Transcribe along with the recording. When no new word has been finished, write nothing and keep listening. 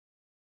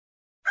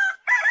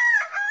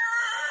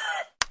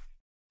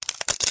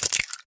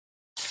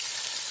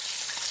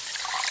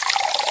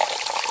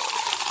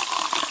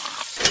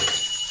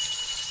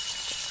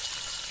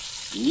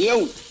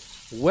Yo.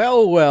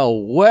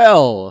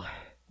 Well.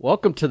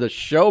 Welcome to the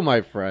show,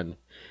 my friend.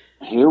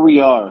 Here we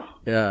are.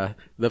 Yeah,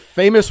 the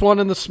famous one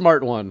and the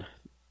smart one.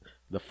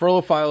 The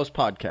Furlophiles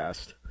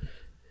podcast.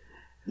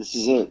 This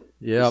is it.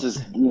 Yep. This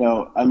is,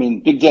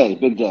 big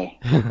day.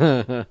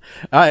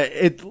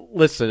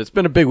 Listen, it's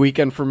been a big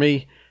weekend for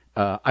me.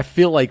 I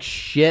feel like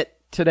shit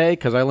today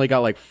because I only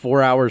got like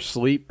 4 hours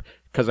sleep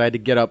because I had to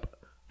get up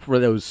for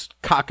those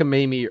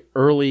cockamamie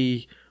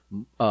early,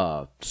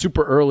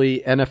 super early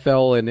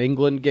NFL and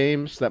England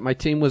games that my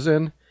team was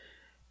in.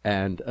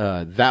 And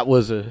that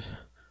was a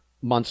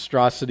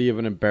monstrosity of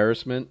an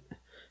embarrassment.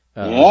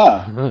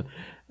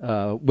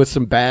 With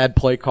some bad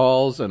play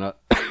calls and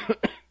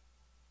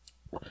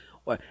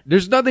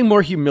there's nothing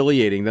more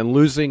humiliating than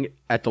losing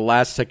at the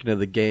last second of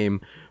the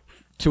game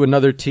to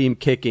another team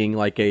kicking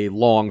like a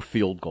long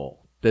field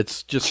goal.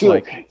 That's just to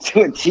a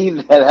team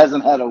that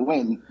hasn't had a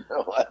win.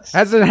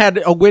 Hasn't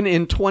had a win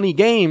in 20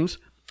 games.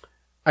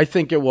 I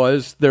think it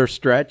was their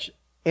stretch,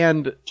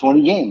 and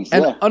 20 games,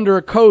 and under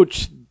a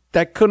coach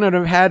that couldn't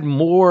have had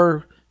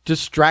more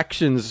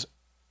distractions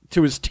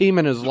to his team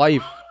and his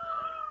life.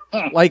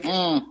 Like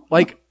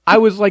I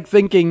was like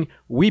thinking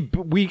we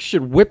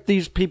should whip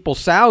these people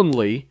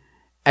soundly,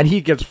 and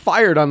he gets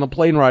fired on the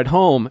plane ride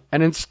home.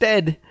 And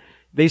instead,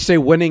 they say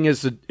winning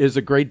is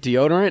a great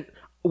deodorant.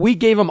 We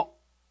gave him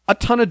a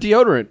ton of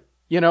deodorant.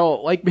 You know,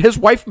 like his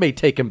wife may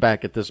take him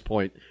back at this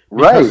point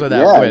because of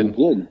that win.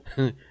 He did.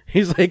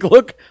 He's like,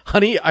 look,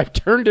 honey, I've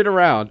turned it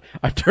around.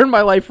 I've turned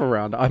my life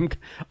around. I'm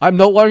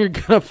no longer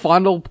gonna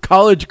fondle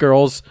college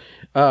girls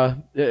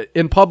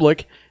in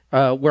public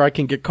where I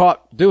can get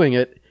caught doing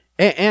it,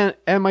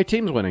 and my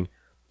team's winning.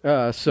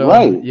 Yeah.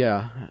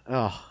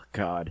 Oh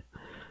God,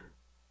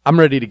 I'm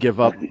ready to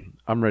give up.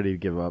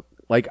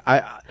 Like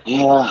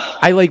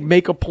I like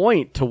make a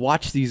point to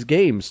watch these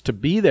games, to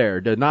be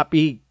there, to not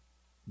be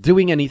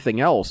doing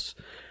anything else,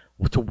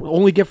 to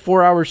only get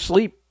 4 hours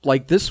sleep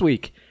like this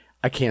week.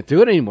 I can't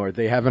do it anymore.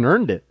 They haven't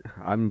earned it.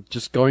 I'm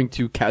just going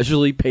to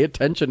casually pay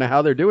attention to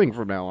how they're doing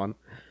from now on.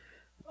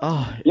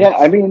 Oh, yeah,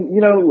 I mean,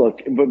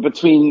 look, but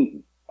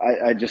between,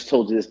 I just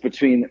told you this,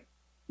 between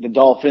the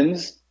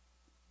Dolphins,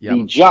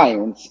 the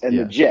Giants, and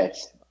the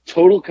Jets,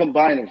 total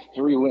combined of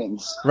 3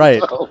 wins. Right.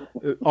 So,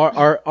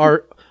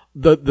 are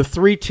the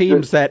three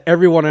teams that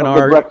everyone in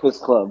the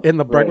Breakfast Club. In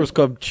the Breakfast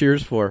Club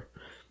cheers for.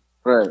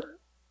 Right.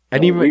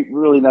 And we're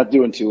really not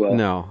doing too well.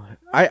 No.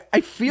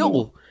 I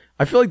feel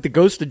like the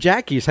ghost of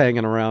Jackie's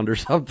hanging around or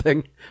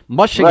something,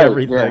 mushing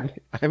everything.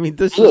 Yeah. I mean,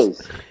 this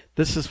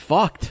is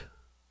fucked.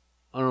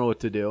 I don't know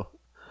what to do.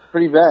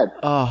 Pretty bad.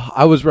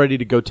 I was ready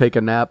to go take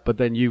a nap, but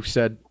then you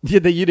said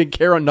that you didn't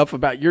care enough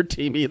about your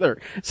team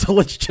either. So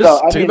let's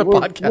just do the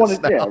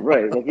podcast now. Yeah,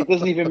 right. Like, it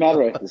doesn't even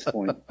matter at this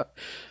point.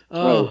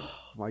 Oh,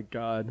 my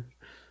God.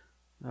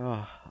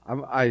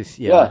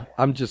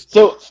 I'm just...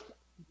 So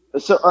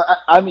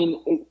I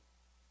mean...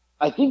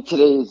 I think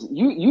today is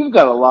you've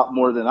got a lot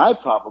more than I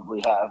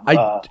probably have.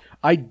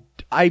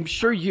 I'm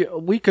sure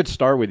we could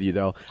start with you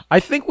though. I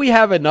think we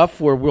have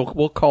enough where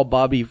we'll call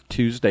Bobby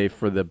Tuesday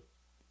for the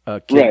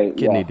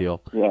kidney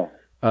deal. Yeah.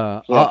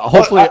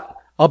 Hopefully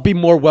I'll be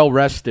more well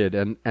rested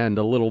and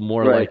a little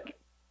more like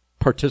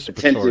participatory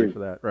attentive, for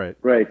that. Right.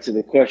 Right to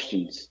the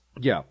questions.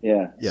 Yeah.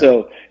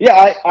 So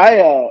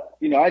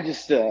I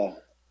just I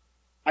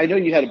know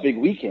you had a big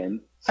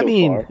weekend. So I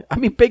mean,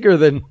 bigger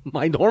than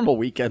my normal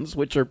weekends,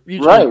 which are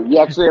usually... Right, you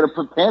actually had to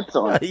put pants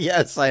on.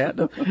 Yes, I had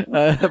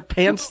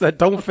pants that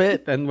don't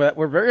fit and that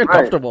were very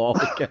uncomfortable all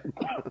weekend.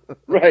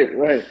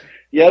 Right.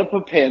 You had to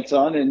put pants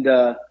on and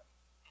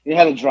you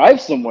had to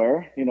drive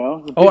somewhere,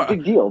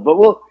 big deal. But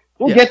we'll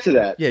get to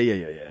that.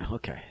 Yeah.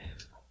 Okay.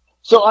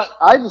 So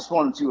I just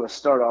wanted to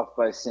start off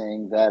by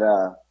saying that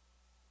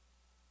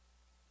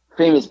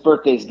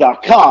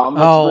famousbirthdays.com,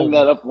 let's bring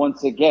that up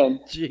once again.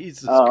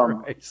 Jesus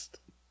Christ.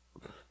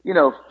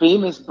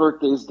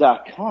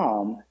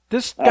 Famousbirthdays.com,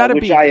 this gotta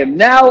which be... I am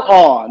now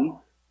on.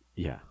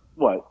 Yeah.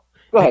 What?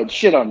 Go ahead,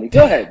 shit on me.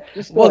 Go ahead.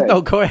 No,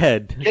 go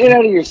ahead. Get it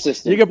out of your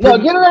system. Get it out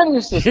of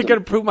your system. You're going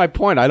to prove my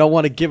point. I don't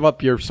want to give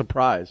up your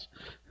surprise.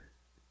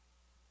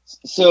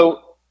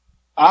 So,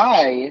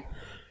 I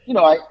get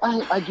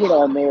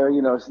on there.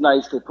 It's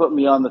nice. They put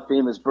me on the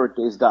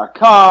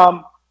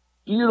famousbirthdays.com.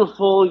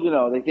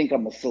 Beautiful. They think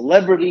I'm a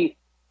celebrity.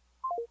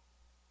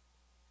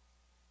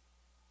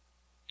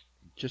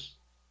 Just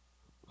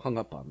hung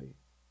up on me.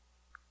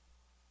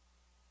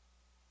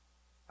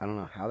 I don't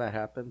know how that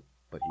happened,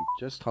 but he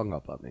just hung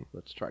up on me.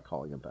 Let's try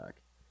calling him back.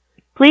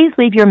 Please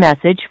leave your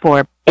message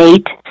for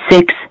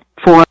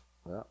 864.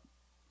 Well,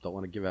 don't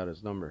want to give out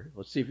his number.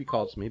 Let's see if he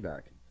calls me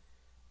back.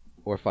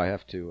 Or if I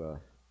have to,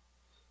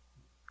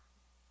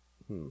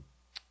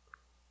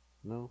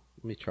 No,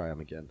 let me try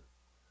him again.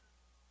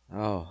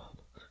 Oh,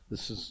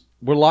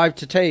 we're live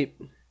to tape.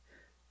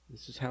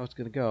 This is how it's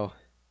going to go.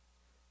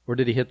 Or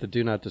did he hit the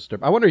do not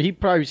disturb? I wonder, he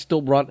probably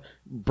still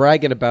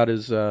bragging about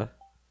his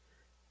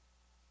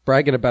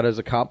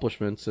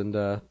accomplishments and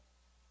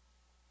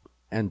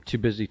too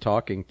busy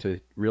talking to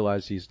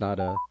realize he's not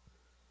on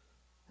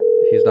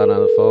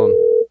the phone.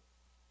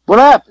 What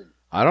happened?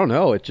 I don't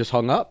know. It just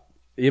hung up.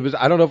 It was.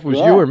 I don't know if it was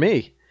you or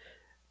me.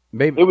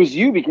 Maybe it was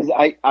you because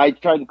I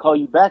tried to call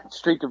you back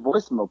straight to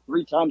voicemail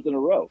 3 times in a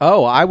row.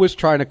 Oh, I was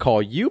trying to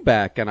call you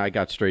back and I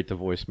got straight to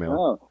voicemail.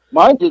 Oh,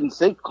 mine didn't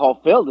say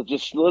call failed. It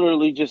just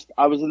literally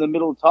I was in the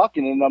middle of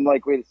talking and I'm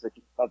like, wait a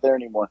second, it's not there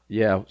anymore.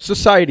 Yeah,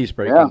 society's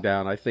breaking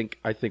down. I think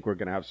we're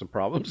gonna have some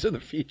problems in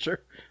the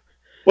future.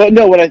 Well,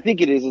 no, what I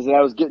think it is that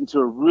I was getting to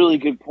a really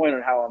good point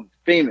on how I'm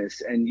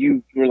famous, and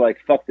you were like,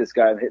 fuck this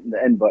guy, I'm hitting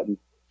the end button.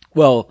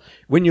 Well,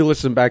 when you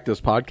listen back to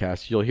this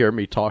podcast, you'll hear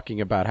me talking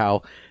about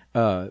how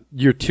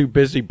you're too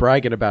busy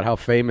bragging about how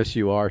famous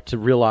you are to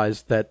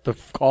realize that the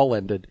call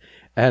ended.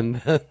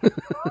 And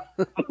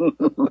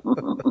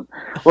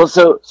well,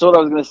 so what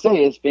I was going to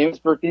say is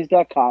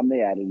famousbirthdays.com,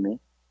 they added me,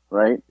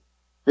 right?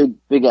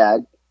 Big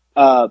ad.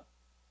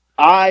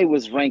 I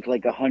was ranked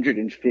like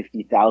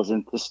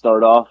 150,000 to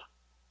start off.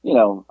 You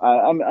know,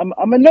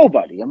 I'm a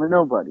nobody. I'm a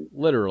nobody.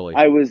 Literally.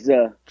 I was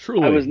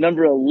truly. I was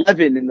number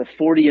 11 in the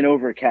 40 and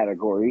over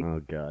category. Oh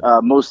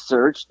God. Most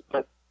searched,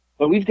 but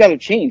we've got to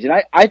change.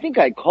 And I think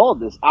I called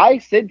this. I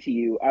said to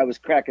you I was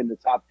cracking the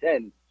top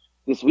 10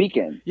 this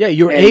weekend. Yeah,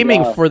 you were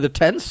aiming for the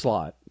 10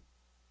 slot.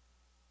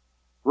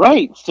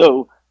 Right.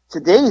 So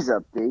today's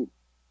update,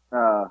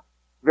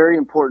 very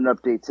important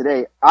update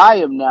today. I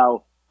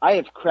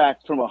have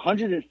cracked from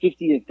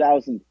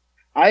 150,000.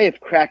 I have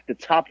cracked the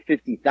top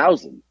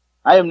 50,000.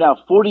 I am now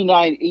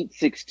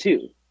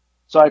 49,862.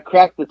 So I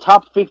cracked the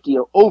top 50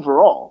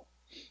 overall.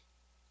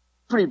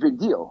 Pretty big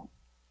deal.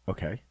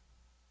 Okay.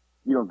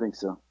 You don't think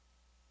so?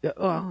 Yeah,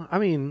 well, I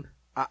mean,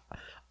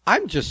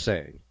 I'm just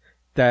saying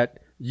that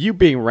you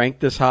being ranked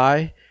this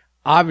high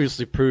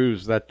obviously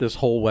proves that this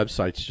whole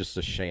website's just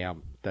a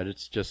sham. That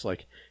it's just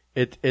like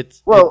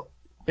it's. Well,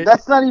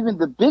 that's not even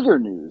the bigger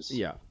news.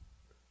 Yeah.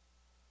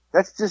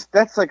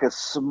 That's like a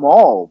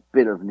small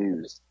bit of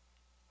news.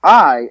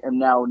 I am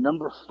now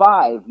number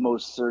 5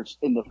 most searched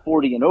in the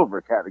 40 and over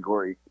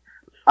category.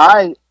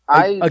 I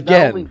again not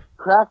only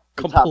cracked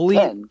the top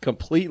 10,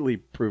 completely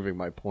proving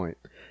my point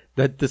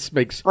that this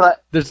makes.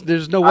 But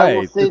there's no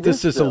way that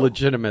this is a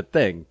legitimate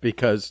thing,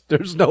 because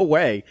there's no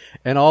way,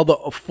 and all the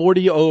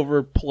 40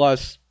 over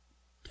plus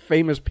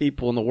famous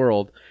people in the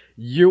world,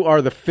 you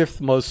are the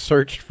 5th most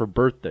searched for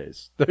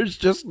birthdays. There's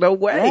just no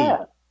way.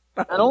 Yeah.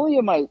 Not only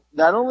am I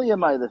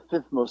the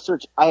 5th most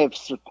searched, I have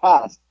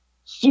surpassed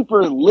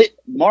Super Lit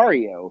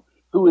Mario,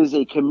 who is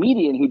a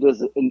comedian who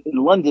does in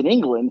London,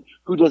 England,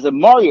 who does a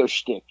Mario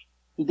shtick.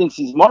 He thinks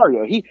he's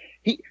Mario. He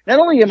not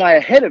only am I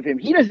ahead of him,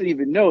 he doesn't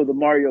even know the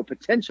Mario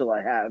potential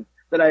I have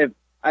that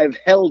I've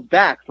held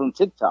back from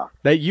TikTok.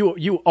 That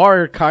you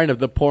are kind of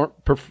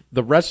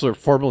the wrestler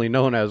formerly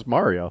known as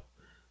Mario.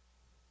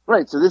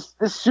 Right. So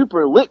this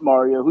Super Lit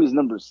Mario, who's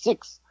number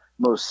 6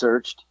 most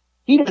searched,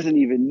 he doesn't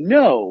even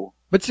know.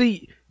 But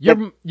see,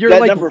 you're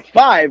that like number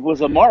 5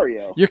 was a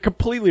Mario. You're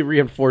completely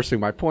reinforcing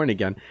my point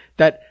again.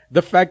 That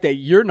the fact that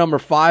you're number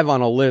 5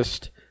 on a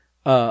list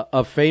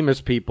of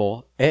famous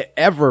people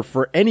ever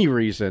for any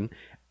reason,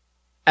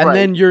 and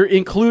then you're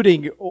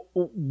including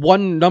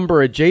one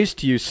number adjacent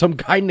to you, some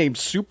guy named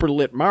Super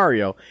Lit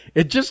Mario.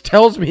 It just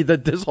tells me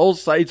that this whole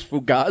site's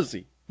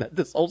fugazi. That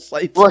this whole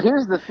site's. Well,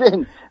 here's the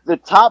thing: the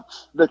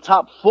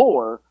top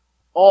 4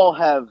 all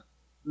have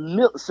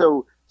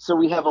So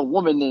we have a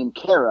woman named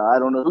Kara. I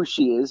don't know who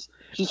she is.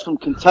 She's from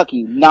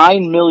Kentucky.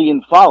 9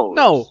 million followers.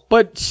 No,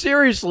 but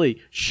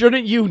seriously,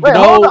 shouldn't you know?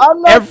 Hold on,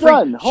 I'm not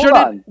done. Hold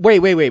on.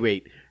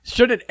 Wait.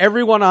 Shouldn't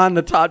everyone on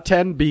the top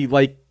 10 be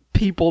like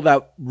people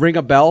that ring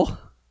a bell?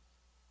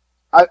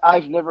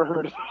 I've never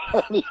heard of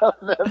any of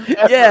them.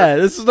 Ever. Yeah,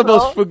 this is the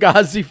most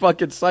fugazi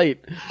fucking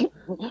site.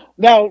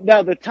 Now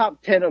the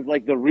top 10 of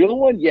like the real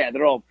one, yeah,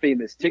 they're all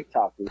famous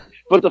TikTokers.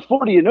 But the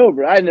 40 and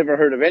over, I never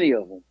heard of any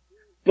of them.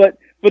 But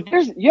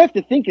you have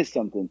to think of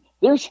something.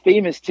 There's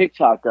famous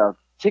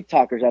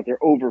TikTokers out there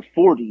over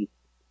 40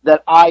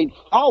 that I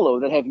follow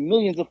that have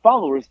millions of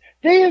followers.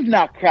 They have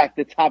not cracked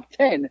the top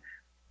 10,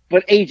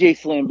 but AJ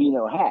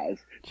Slambino has.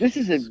 This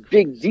is a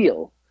big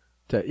deal.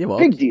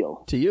 Big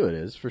deal. To you it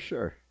is, for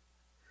sure.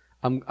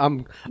 I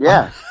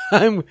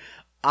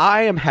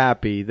am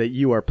happy that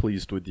you are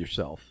pleased with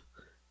yourself.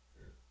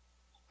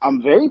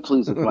 I'm very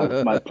pleased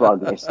with my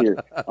progress here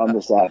on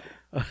this app.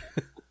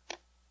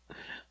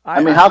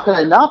 I mean, how can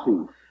I not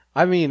be?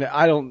 I mean,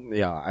 I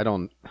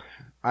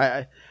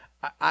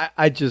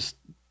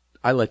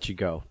let you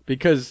go,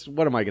 because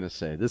what am I going to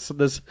say?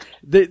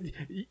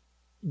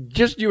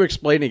 Just you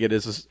explaining it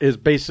is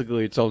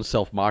basically its own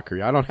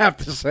self-mockery. I don't have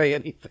to say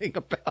anything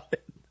about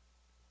it.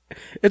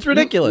 It's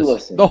ridiculous.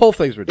 Listen, the whole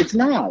thing's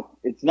ridiculous.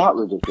 It's not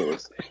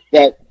ridiculous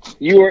that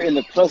you are in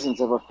the presence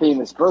of a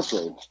famous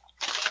birthday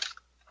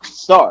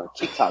star,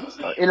 TikTok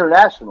star,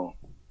 international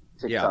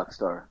TikTok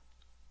star.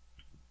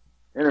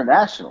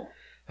 International.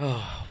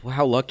 Oh, well,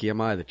 how lucky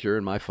am I that you're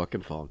in my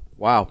fucking phone?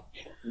 Wow.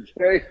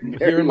 Very,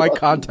 very you're in my lucky.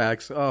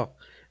 Contacts. Oh,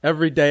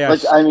 every day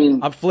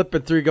I'm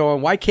flipping through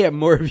going, why can't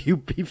more of you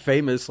be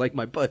famous like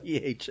my buddy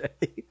AJ?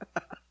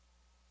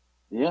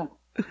 Yeah.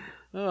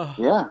 Oh.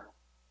 Yeah.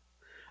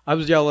 I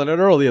was yelling at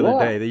Earl the other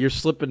Yeah. day that you're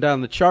slipping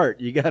down the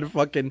chart. You got to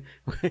fucking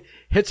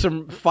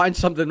find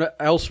something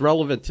else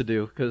relevant to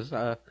do because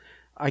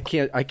I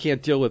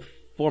can't deal with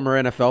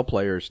former NFL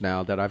players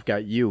now that I've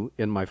got you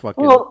in my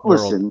fucking Well, world.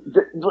 listen,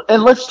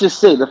 and let's just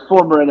say the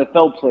former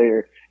NFL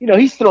player,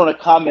 he's thrown a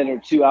comment or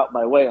two out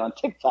my way on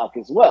TikTok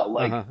as well,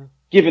 like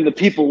giving the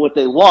people what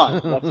they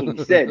want. That's what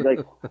he said. Like,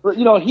 but,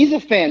 he's a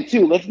fan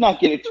too. Let's not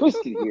get it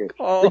twisted here.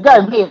 Oh. The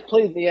guy may have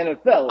played in the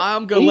NFL.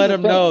 I'm gonna let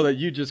him know that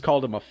you just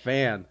called him a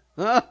fan.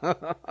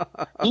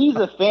 He's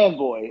a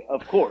fanboy,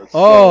 of course.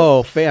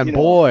 Oh, So,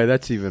 fanboy,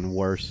 that's even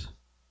worse.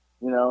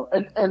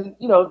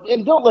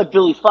 And don't let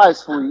Billy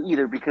Fives fool you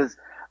either, because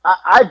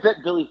I bet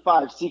Billy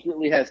Fives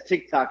secretly has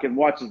TikTok and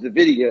watches the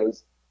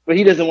videos, but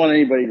he doesn't want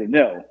anybody to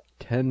know.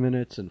 10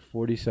 minutes and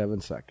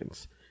 47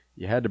 seconds.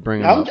 You had to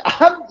bring him up.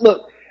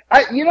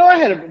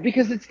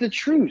 Because it's the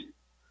truth.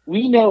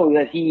 We know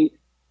that he,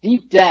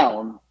 deep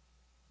down,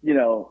 we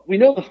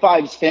know the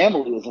Fives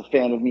family is a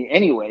fan of me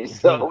anyway,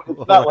 so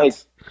it's not like...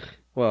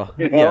 Well,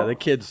 yeah, the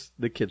kids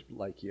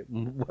like you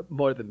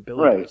more than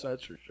Billy Right. does,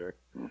 that's for sure.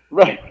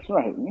 Right.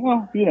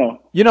 Well,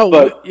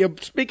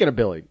 Speaking of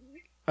Billy,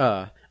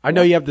 I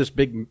know you have this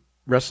big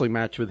wrestling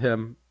match with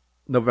him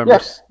November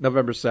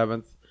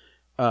 7th.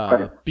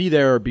 Right. Be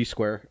there or be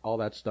square, all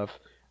that stuff.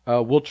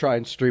 We'll try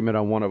and stream it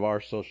on one of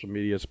our social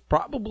medias,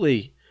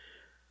 probably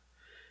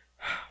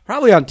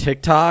on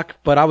TikTok,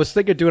 but I was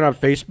thinking doing it on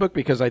Facebook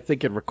because I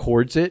think it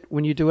records it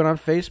when you do it on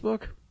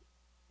Facebook.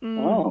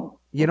 Oh,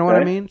 You know what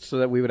I mean? So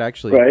that we would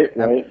actually right.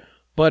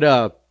 But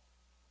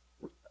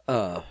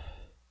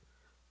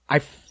I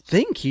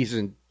think he's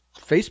in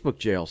Facebook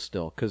jail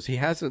still because he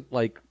hasn't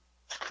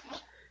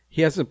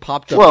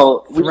popped up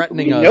Well,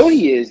 threatening we us. know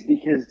he is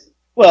because,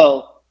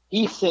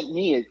 he sent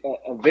me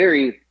a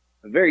very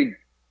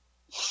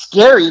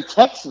scary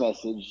text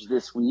message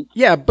this week.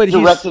 Yeah, but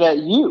directed at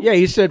you. Yeah,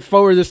 he said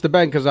forward this to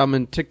Ben because I'm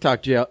in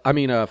TikTok jail. I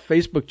mean,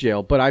 Facebook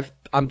jail. But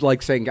I'm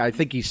like saying I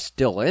think he's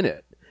still in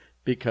it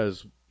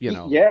because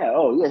Yeah.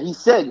 Oh, yeah. He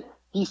said,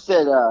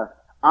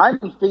 I'm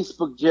in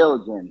Facebook jail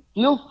again.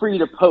 Feel free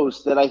to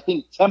post that I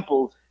think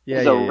Temple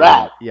is a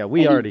rat. Yeah,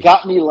 he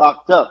got me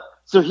locked up.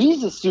 So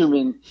he's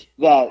assuming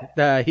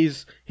that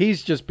he's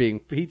just being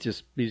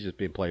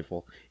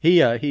playful.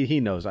 He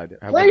knows I did.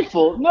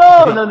 Playful?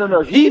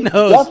 No. He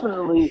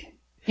knows.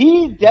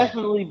 He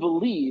definitely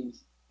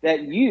believes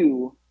that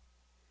you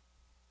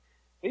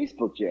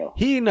Facebook jail.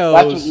 He knows.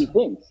 That's what he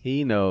thinks.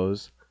 He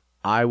knows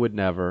I would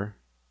never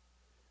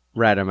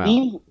rat him out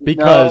He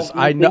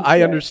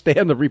I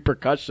understand the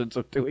repercussions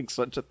of doing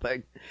such a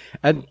thing,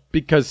 and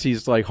because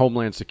he's like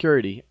Homeland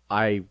Security,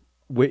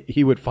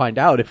 he would find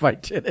out if I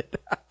did it.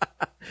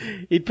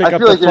 He'd pick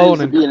up the phone there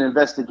needs and to be an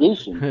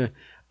investigation.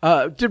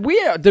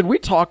 Did we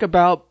talk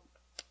about,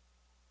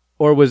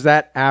 or was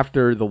that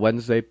after the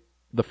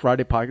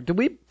Friday podcast?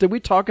 Did we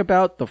talk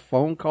about the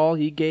phone call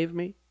he gave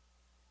me?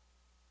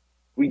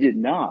 We did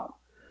not.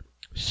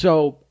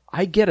 So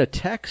I get a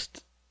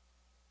text,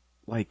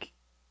 like,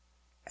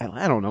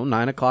 I don't know,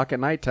 9 o'clock at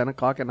night, 10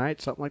 o'clock at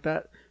night, something like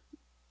that.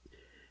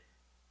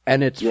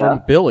 And it's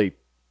from Billy.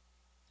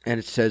 And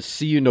it says,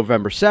 see you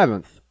November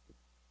 7th.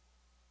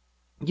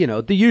 You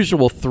know, the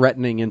usual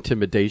threatening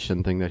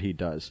intimidation thing that he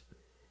does.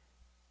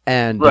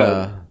 And,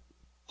 right.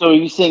 So are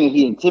you saying that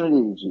he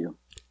intimidated you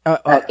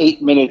at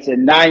 8 minutes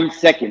and 9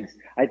 seconds?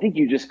 I think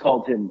you just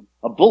called him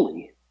a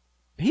bully.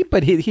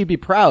 He'd be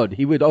proud.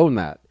 He would own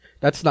that.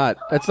 That's not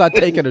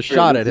taking a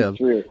shot at him.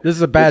 True. This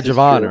is a badge of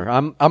honor.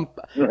 True.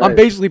 I'm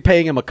basically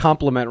paying him a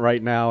compliment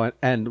right now,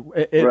 and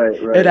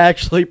it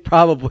actually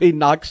probably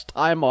knocks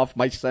time off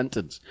my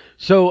sentence.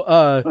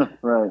 So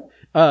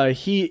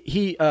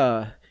he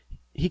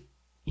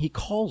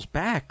calls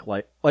back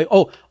like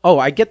oh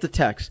I get the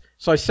text.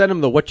 So I sent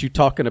him the what you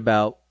talking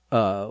about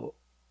picture,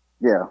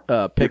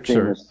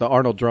 the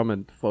Arnold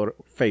Drummond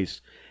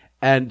face,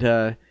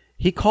 and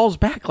he calls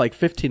back like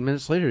 15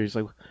 minutes later. He's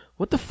like,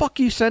 what the fuck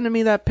are you sending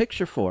me that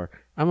picture for?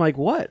 I'm like,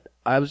 what?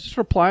 I was just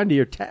replying to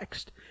your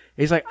text.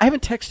 He's like, I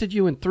haven't texted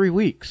you in 3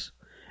 weeks.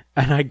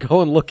 And I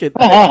go and look at,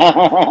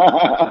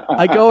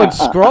 I go and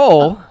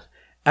scroll,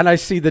 and I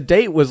see the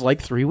date was like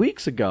 3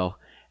 weeks ago.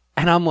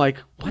 And I'm like,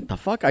 what the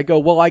fuck? I go,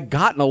 well, I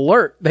got an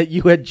alert that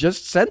you had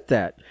just sent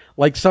that.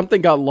 Like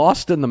something got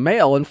lost in the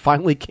mail and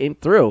finally came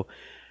through.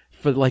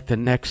 For like the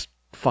next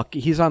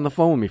he's on the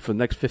phone with me for the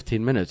next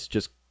 15 minutes,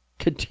 just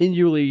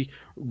continually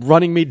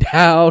running me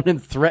down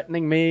and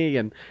threatening me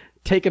and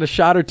taking a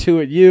shot or two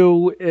at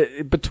you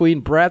between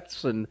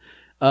breaths, and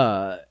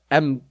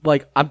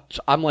like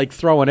I'm like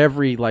throwing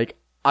every, like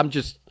I'm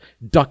just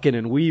ducking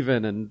and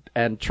weaving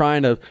and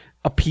trying to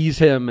appease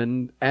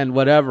him and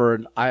whatever,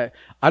 and I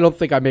don't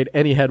think I made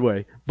any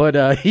headway,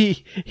 but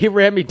he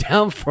ran me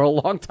down for a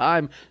long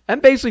time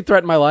and basically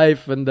threatened my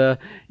life, and I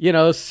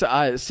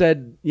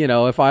said,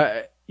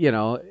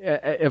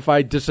 if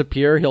I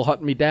disappear, he'll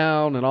hunt me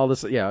down and all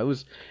this. Yeah,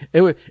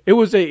 it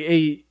was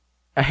a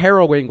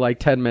harrowing like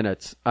 10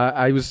 minutes.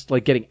 I was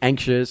like getting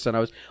anxious, and I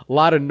was a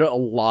lot of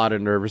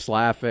nervous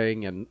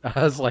laughing, and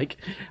I was like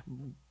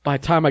by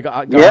the time I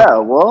got Yeah,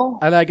 well,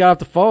 and I got off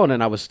the phone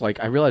and I was like,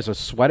 I realized I was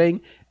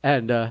sweating,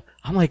 and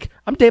I'm like,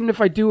 I'm damned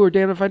if I do or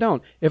damned if I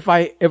don't. If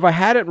I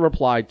hadn't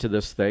replied to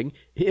this thing,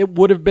 it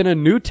would have been a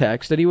new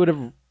text, and he would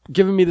have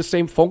given me the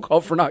same phone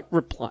call for not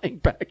replying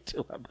back to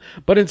him.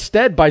 But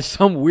instead, by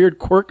some weird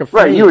quirk of fate,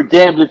 right, you were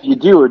damned if you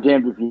do or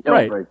damned if you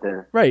don't, right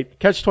there. Right,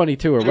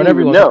 catch-22 or Didn't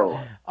whatever you even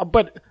want.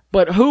 know.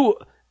 But who?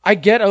 I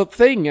get a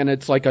thing, and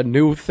it's like a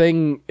new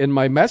thing in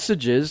my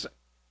messages.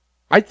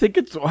 I think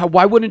it's.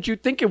 Why wouldn't you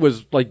think it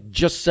was like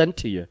just sent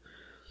to you?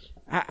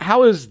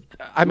 How is?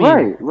 I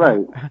mean,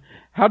 right.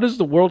 How does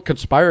the world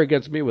conspire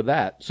against me with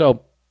that?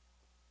 So,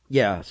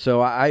 yeah.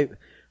 So I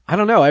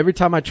don't know. Every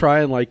time I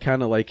try and like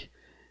kind of like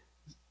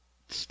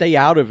stay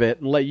out of it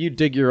and let you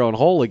dig your own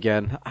hole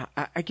again,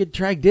 I get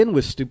dragged in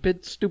with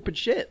stupid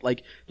shit.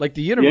 Like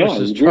the universe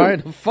is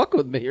trying to fuck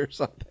with me or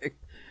something.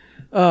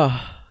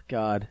 Oh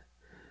God.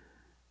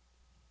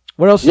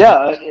 What else?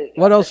 Yeah.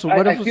 What else?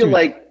 I feel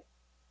like.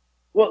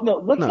 Well, no,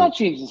 let's not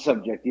change the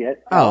subject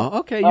yet. Oh,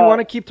 okay. You want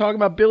to keep talking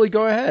about Billy?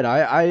 Go ahead.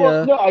 I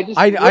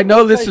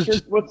know this is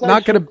just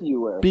not going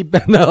to be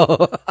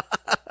no.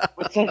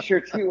 What size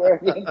shirt do you wear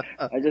again?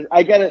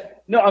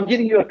 I'm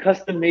getting you a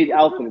custom made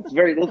outfit.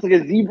 It looks like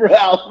a zebra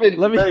outfit.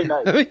 Very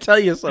nice. Let me tell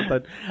you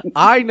something.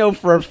 I know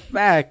for a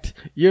fact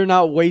you're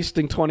not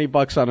wasting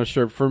 $20 on a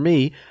shirt for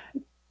me.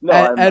 No,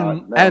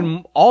 I'm not.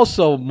 And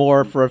also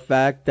more for a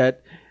fact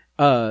that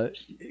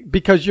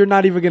because you're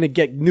not even going to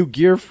get new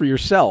gear for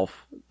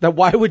yourself. Then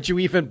why would you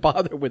even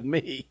bother with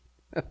me?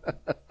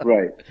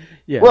 Right.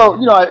 Yeah. Well,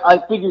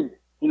 I figured,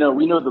 we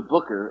know the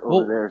booker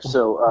over there,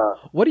 so.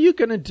 What are you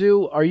going to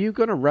do? Are you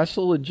going to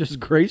wrestle in just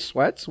gray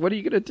sweats? What are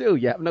you going to do?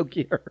 You have no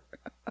gear.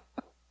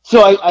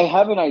 So I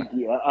have an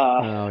idea.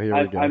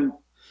 Here we go.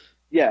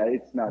 Yeah,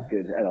 it's not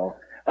good at all.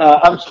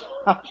 I'm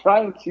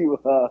trying to,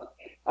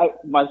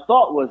 my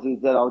thought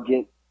is that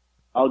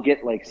I'll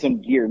get like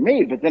some gear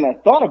made, but then I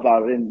thought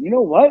about it, and you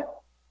know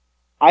what?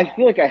 I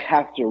feel like I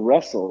have to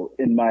wrestle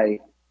in my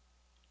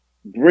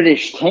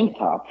British tank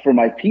top for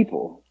my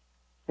people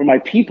in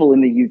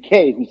the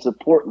UK who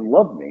support and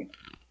love me.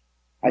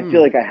 I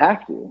feel like I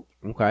have to.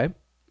 Okay.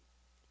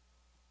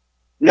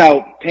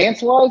 Now,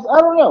 pants wise,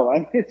 I don't know.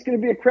 It's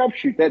going to be a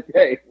crapshoot that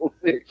day. We'll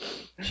see.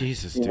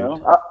 Jesus,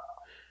 dude.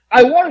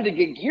 I wanted to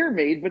get gear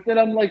made, but then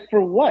I'm like,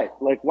 for what?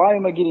 Like, why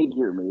am I getting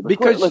gear made?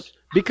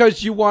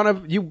 Because you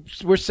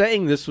were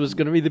saying this was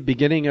going to be the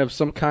beginning of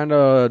some kind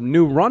of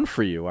new run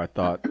for you, I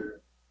thought.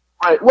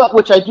 Right. Well,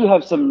 which I do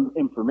have some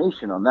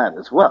information on that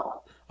as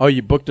well. Oh,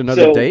 you booked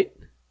another date?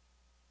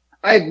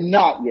 I have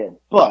not yet,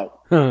 but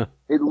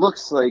it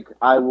looks like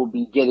I will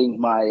be getting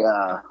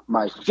my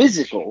my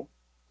physical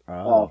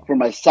for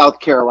my South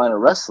Carolina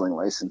wrestling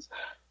license.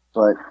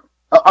 But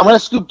I'm going to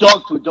scoop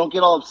dog food. Don't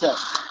get all upset.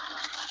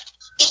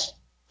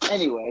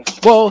 Anyway.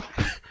 Well,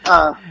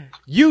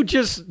 you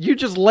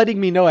just letting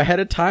me know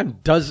ahead of time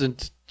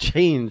doesn't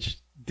change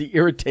the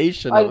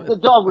irritation. The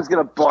dog was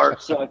going to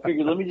bark, so I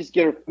figured let me just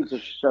get her food so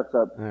she shuts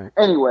up. Right.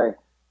 Anyway,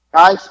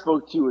 I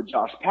spoke to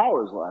Josh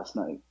Powers last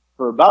night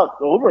for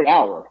about over an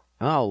hour.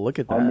 Oh, look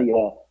at that.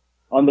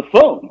 On the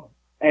phone.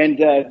 And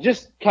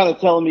just kind of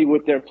telling me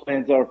what their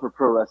plans are for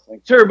Pro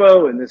Wrestling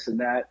Turbo and this and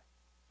that.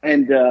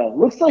 And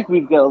looks like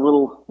we've got a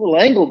little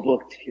angle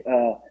booked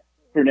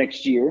for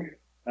next year,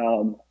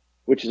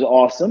 which is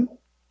awesome.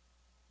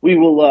 We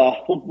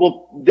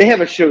will. They have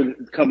a show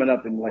coming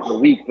up in like a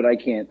week, but I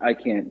can't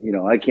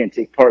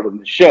take part in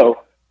the show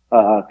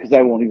because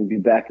I won't even be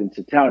back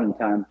into town in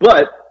time.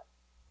 But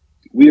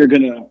we're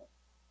gonna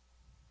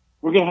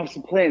have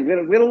some plans. We had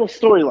a little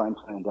storyline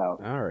planned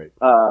out. All right.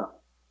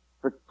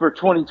 For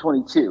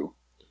 2022,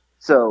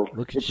 so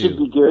it should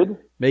be good.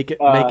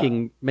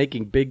 Making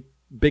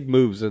big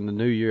moves in the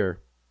new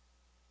year.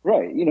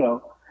 Right.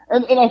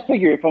 And I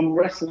figure if I'm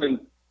wrestling,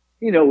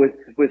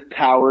 with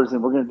Powers,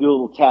 and we're going to do a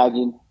little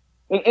tagging.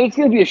 And it's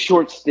going to be a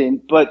short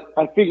stint, but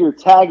I figure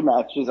tag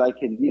matches I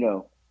can,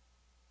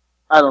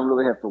 I don't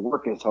really have to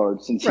work as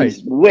hard since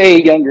he's way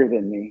younger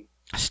than me.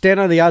 Stand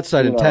on the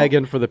outside and tag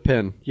in for the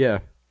pin. Yeah.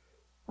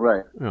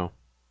 Right. Oh.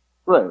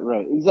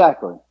 Right.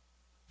 Exactly.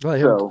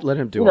 Let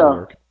him do our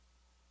work.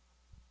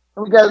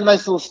 We got a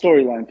nice little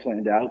storyline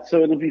planned out,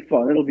 so it'll be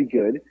fun. It'll be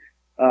good.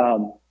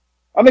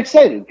 I'm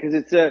excited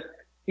because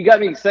he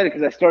got me excited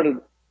because I started.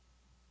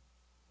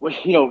 Well,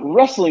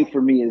 wrestling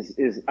for me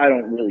is I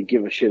don't really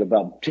give a shit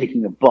about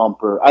taking a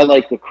bump, or I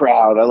like the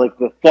crowd. I like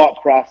the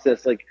thought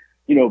process, like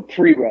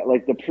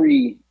the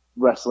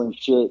pre-wrestling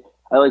shit.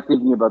 I like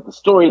thinking about the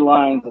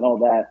storylines and all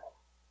that.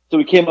 So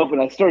we came up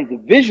and I started to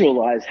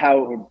visualize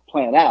how it would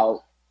plan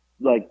out,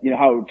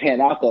 how it would pan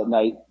out that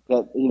night,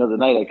 the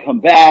night I come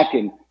back.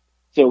 And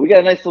so we got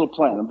a nice little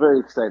plan. I'm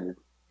very excited.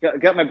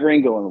 Got my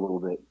brain going a little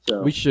bit.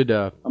 So we should,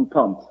 I'm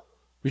pumped.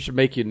 We should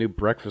make you a new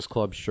Breakfast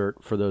Club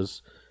shirt for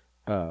those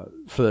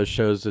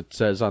shows that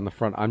says on the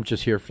front, "I'm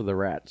just here for the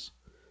rats."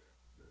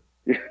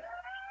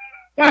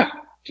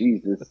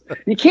 Jesus,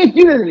 you can't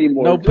do that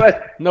anymore.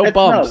 No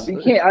bumps. No,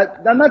 you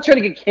can't. I'm not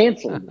trying to get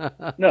canceled.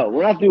 No,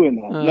 we're not doing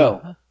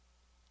that.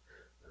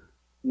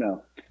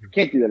 No,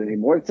 can't do that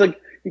anymore. It's like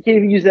You can't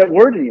even use that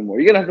word anymore.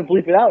 You're gonna have to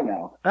bleep it out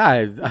now.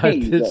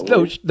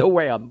 There's no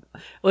way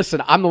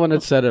Listen, I'm the one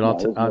that said it. I'll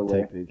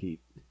take the heat.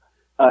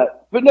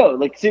 But no,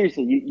 like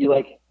seriously, you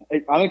like.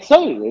 I'm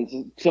excited.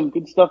 There's some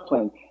good stuff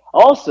planned.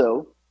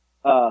 Also,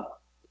 friend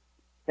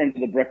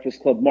of the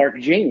Breakfast Club, Mark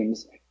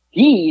James,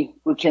 he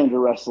returned to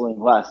wrestling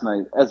last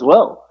night as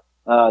well.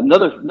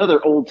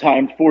 Another old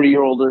time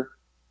 40-year-older.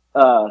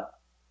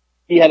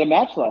 He had a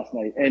match last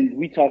night, and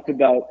we talked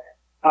about.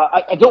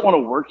 I don't want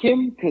to work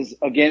him because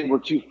again, we're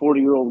two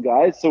 40-year-old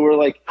guys. So we're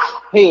like,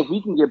 hey, if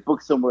we can get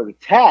booked somewhere to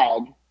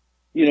tag,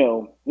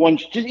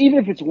 just even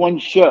if it's one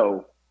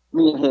show,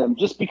 me and him,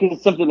 just because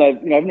it's something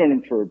I've known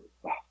him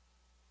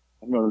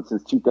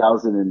since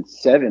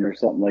 2007 or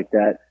something like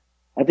that.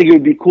 I think it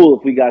would be cool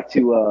if we got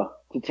to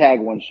tag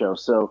one show.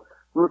 So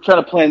we're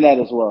trying to plan that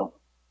as well.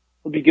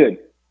 It'll be good.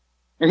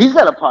 And he's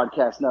got a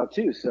podcast now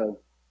too. So.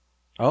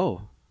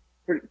 Oh.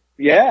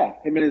 Yeah,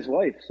 him and his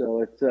wife.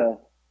 So it's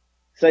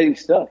exciting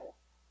stuff.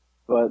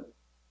 But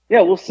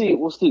yeah, we'll see.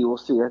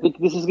 I think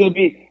this is going to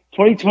be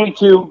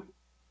 2022.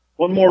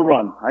 One more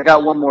run. I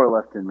got one more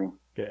left in me.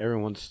 Yeah,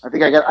 I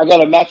think I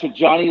got a match with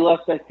Johnny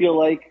left. I feel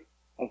like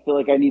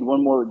I need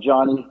one more with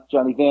Johnny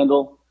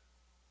Vandal.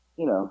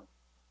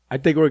 I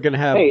think we're going to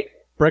have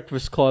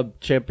Breakfast Club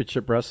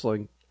Championship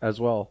Wrestling as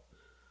well.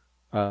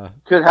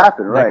 Could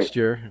happen, right? Next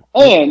year.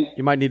 And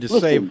you might need to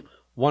save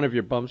one of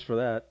your bumps for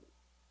that.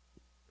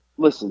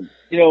 Listen,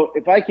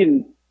 if I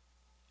can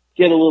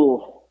get a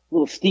little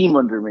steam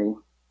under me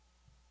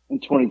in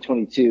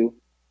 2022,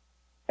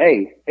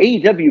 hey,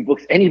 AEW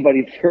books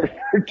anybody for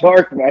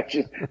dark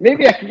matches.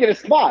 Maybe I can get a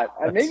spot.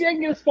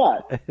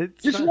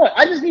 Just one.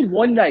 I just need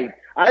one night.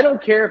 I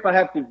don't care if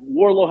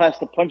Wardlow has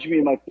to punch me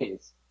in my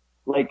face.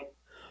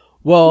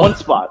 One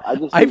spot.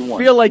 I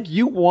feel like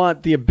you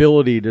want the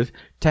ability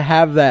to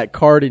have that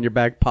card in your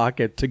back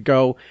pocket to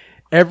go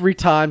every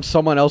time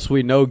someone else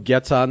we know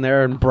gets on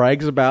there and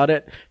brags about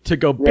it, to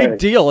go, big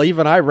deal,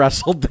 even I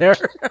wrestled there.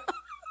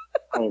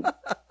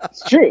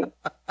 It's true.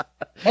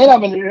 And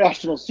I'm an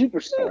international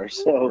superstar,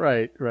 so.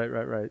 Right. They're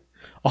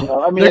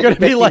going to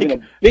be like,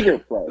 a bigger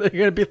play. They're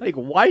going to be like,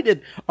 why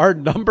did our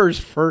numbers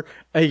for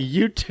a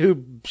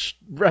YouTube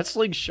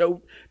wrestling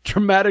show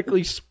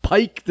dramatically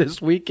spike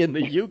this week in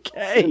the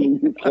UK? In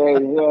the UK,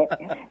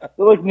 yeah.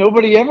 Like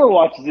nobody ever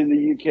watches in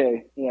the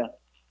UK.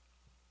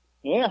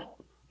 Yeah.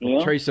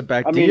 Trace it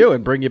back to you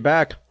and bring you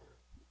back.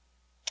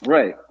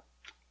 Right.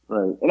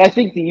 And I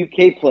think the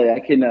UK play, I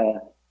can,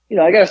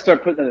 I got to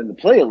start putting that into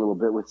play a little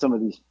bit with some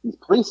of these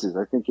places.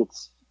 I think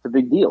it's a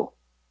big deal.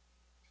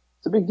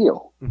 It's a big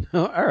deal.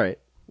 All right.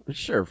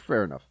 Sure.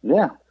 Fair enough.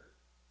 Yeah.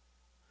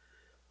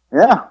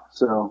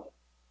 So,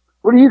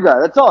 what do you got?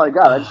 That's all I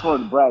got. I just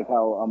wanted to brag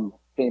how I'm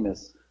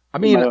famous.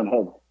 In my own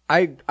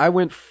head. I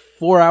went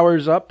 4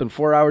 hours up and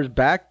 4 hours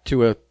back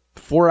to a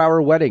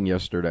 4-hour wedding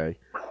yesterday.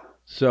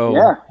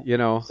 So,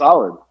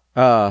 solid.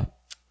 I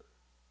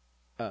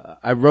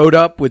rode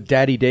up with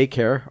Daddy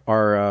Daycare,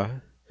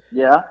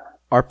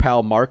 our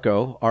pal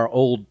Marco, our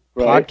old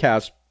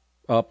podcast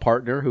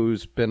partner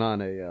who's been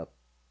on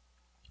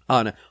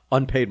on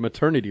unpaid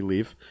maternity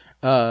leave.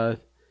 Oh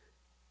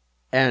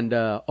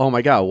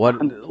my God,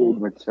 what unpaid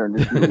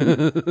maternity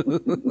leave.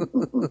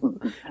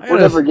 We're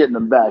never getting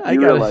them back. I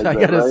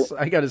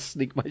gotta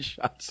sneak my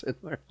shots in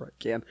wherever I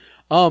can.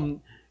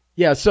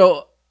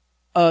 So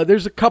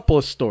there's a couple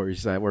of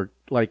stories that were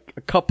a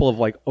couple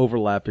of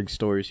overlapping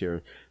stories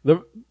here.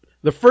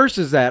 The first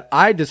is that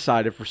I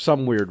decided for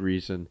some weird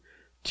reason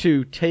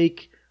to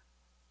take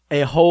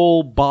a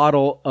whole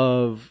bottle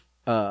of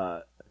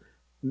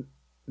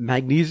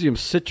magnesium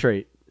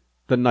citrate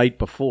the night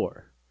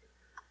before.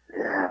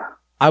 Yeah.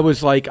 I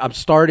was like, I'm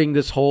starting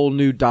this whole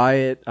new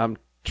diet. I'm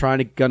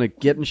gonna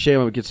get in shape.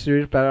 I'm gonna get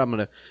serious about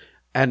it.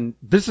 And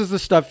this is the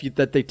stuff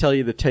that they tell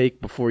you to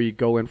take before you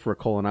go in for a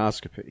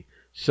colonoscopy.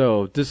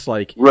 So this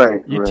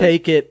you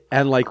take it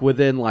and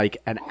within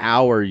an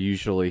hour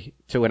usually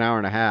to an hour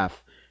and a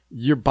half,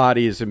 your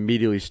body is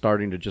immediately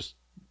starting to just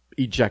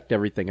eject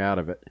everything out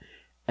of it.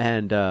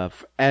 And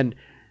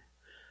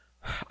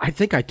I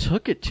think I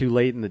took it too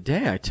late in the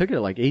day. I took it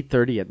at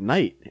 8:30 at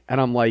night.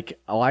 And I'm like,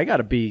 I got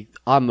to be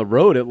on the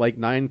road at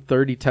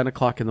 9:30, 10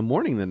 o'clock in the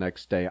morning the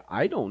next day.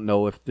 I don't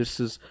know if this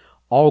is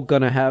all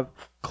going to have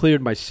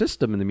cleared my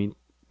system in the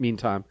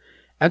meantime.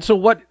 And so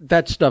what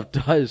that stuff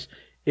does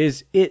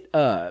is it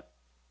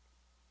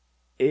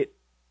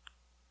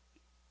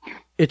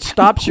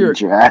stops your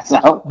ass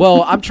out.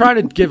 Well, I'm trying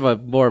to give a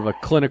more of a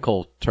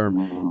clinical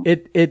term.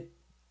 It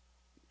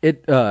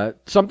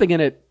something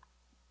in it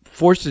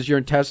forces your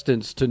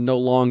intestines to no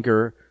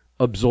longer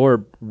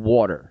absorb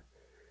water.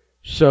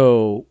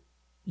 So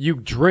you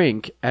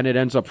drink and it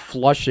ends up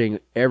flushing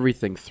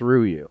everything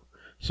through you.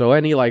 So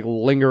any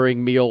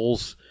lingering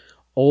meals,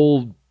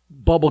 old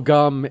bubble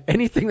gum,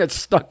 anything that's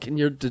stuck in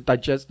your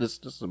digestive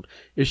system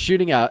is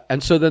shooting out.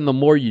 And so then the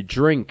more you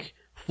drink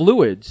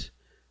fluids,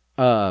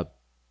 the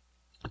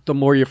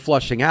more you're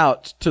flushing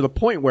out, to the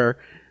point where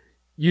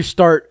you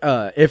start,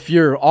 if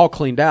you're all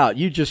cleaned out,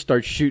 you just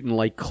start shooting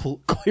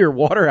clear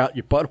water out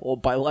your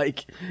butthole by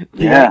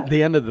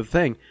the end of the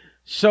thing.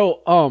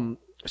 So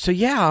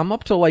yeah, I'm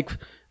up to like,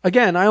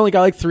 again, I only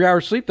got like 3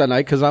 hours sleep that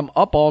night because I'm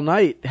up all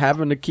night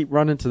having to keep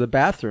running to the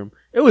bathroom.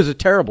 It was a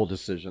terrible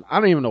decision. I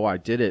don't even know why I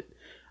did it.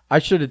 I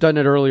should have done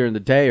it earlier in the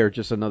day or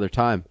just another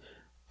time.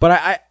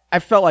 But I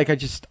felt like I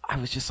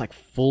was just like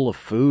full of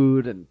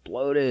food and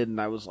bloated,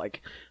 and I was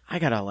like, I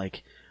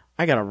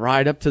gotta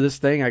ride up to this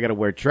thing. I gotta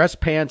wear dress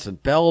pants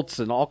and belts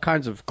and all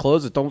kinds of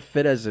clothes that don't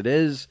fit as it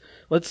is.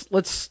 Let's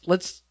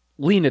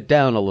lean it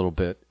down a little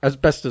bit as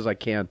best as I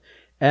can.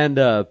 And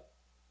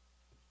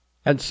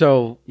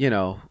so, you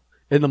know,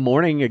 in the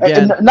morning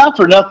again. And not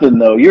for nothing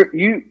though.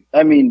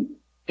 I mean,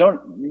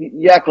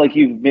 you act like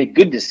you make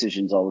good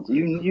decisions all the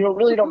time. You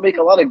really don't make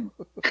a lot of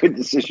good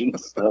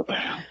decisions. So.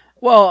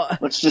 Well,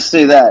 let's just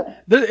say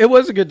that it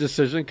was a good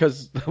decision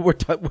because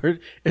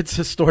it's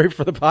a story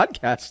for the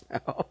podcast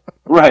now.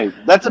 Right.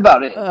 That's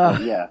about it.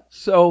 Yeah.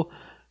 So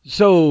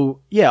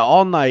yeah,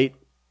 all night,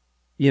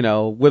 you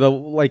know, with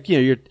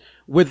you're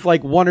with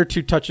like one or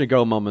two touch and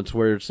go moments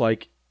where it's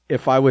like,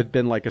 if I would have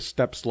been like a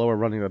step slower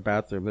running to the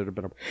bathroom, there'd have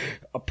been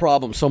a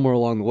problem somewhere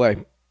along the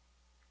way.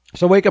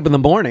 So I wake up in the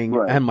morning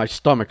and my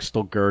stomach's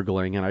still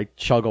gurgling, and I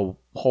chug a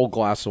whole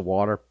glass of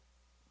water.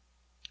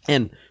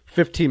 And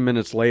 15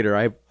 minutes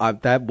later,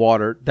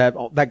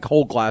 that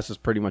whole glass is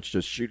pretty much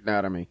just shooting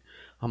out of me.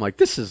 I'm like,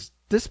 this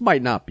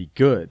might not be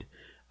good.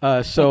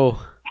 So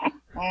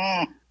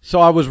I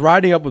was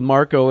riding up with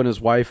Marco and his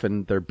wife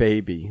and their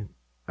baby,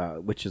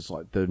 which is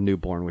like the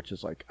newborn, which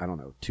is like, I don't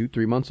know,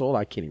 2-3 months old.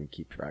 I can't even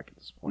keep track at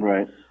this point.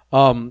 Right.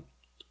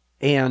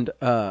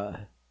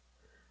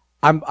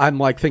 I'm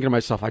like thinking to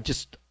myself,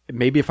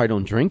 maybe if I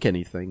don't drink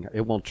anything,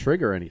 it won't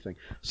trigger anything.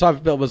 So I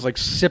was like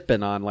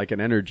sipping on like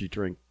an energy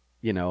drink,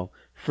 you know,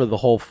 for the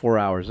whole 4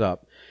 hours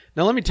up.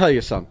 Now let me tell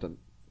you something.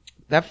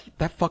 That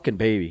fucking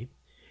baby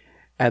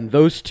and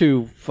those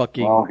two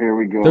here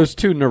we go. Those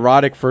two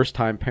neurotic first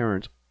time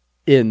parents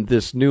in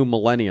this new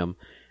millennium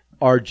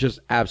are just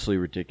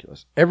absolutely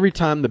ridiculous. Every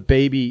time the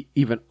baby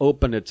even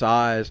opened its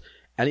eyes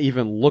and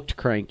even looked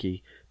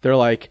cranky, they're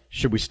like,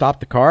 should we stop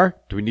the car?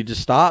 Do we need to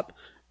stop?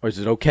 Or is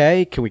it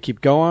okay? Can we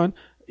keep going?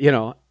 You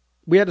know,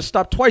 we had to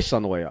stop twice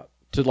on the way up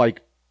to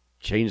like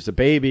change the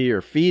baby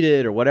or feed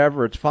it or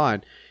whatever. It's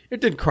fine.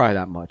 It didn't cry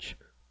that much.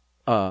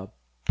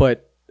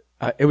 But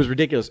it was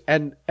ridiculous.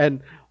 And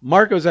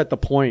Marco's at the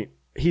point,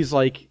 he's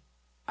like,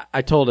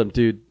 I told him,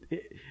 dude,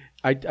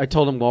 I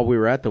told him while we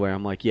were at the way,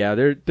 I'm like, yeah,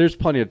 there's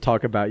plenty to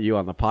talk about you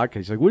on the podcast.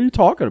 He's like, what are you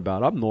talking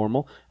about? I'm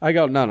normal. I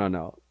go,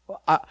 no.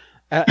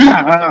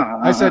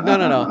 I said,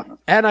 no.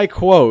 And I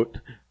quote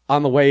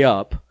on the way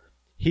up,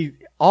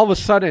 all of a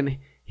sudden,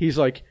 he's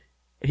like,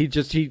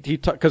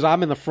 because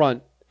I'm in the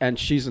front and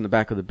she's in the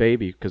back of the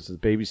baby because of the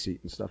baby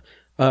seat and stuff.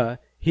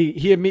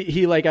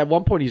 He like at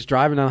one point he's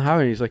driving down the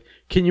highway and he's like,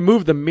 can you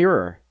move the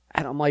mirror?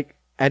 And I'm like,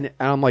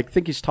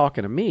 think he's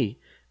talking to me.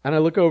 And I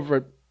look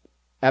over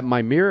at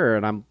my mirror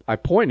and I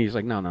point. And he's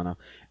like, no.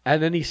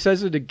 And then he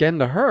says it again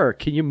to her.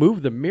 Can you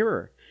move the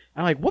mirror?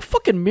 And I'm like, what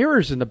fucking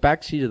mirror's in the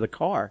back seat of the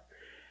car?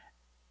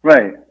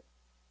 Right.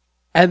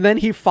 And then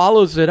he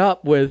follows it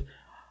up with,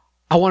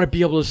 I want to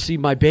be able to see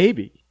my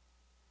baby.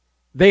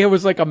 There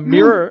was like a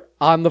mirror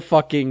on the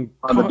fucking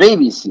on the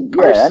baby seat.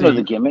 Yeah, I know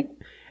the gimmick.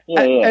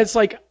 Yeah. It's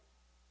like,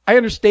 I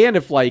understand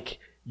if like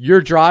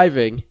you're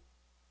driving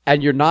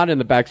and you're not in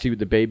the backseat with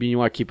the baby and you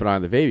want to keep an eye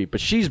on the baby,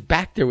 but she's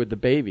back there with the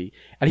baby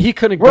and he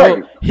couldn't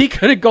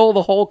go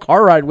the whole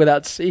car ride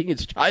without seeing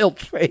his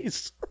child's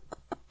face.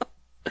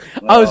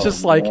 I was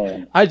just like,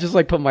 man. I just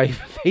like put my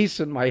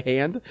face in my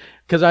hand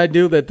because I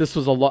knew that this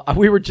was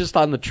we were just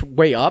on the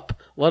way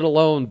up, let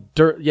alone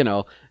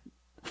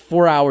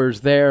 4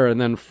 hours there and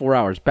then 4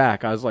 hours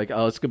back. I was like,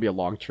 oh, it's going to be a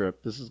long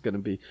trip. This is going to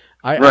be,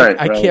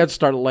 I can't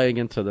start laying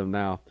into them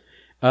now.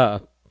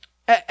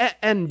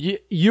 And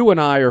you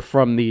and I are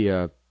from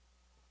the,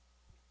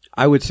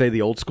 I would say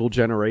the old school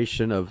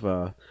generation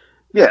of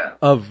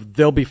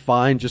they'll be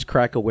fine, just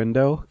crack a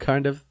window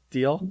kind of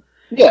deal.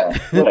 Yeah,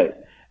 right.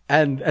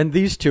 And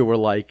these two were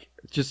like,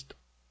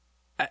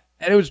 and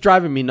it was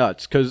driving me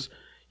nuts because,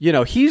 you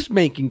know, he's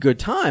making good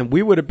time.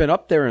 We would have been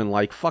up there in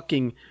like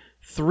fucking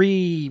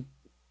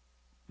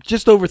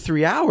just over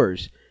 3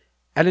 hours.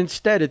 And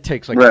instead it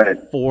takes like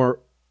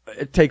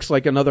it takes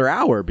like another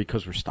hour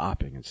because we're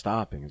stopping. And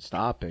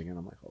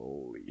I'm like,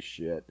 holy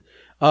shit.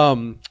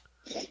 So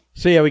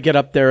yeah, we get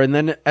up there and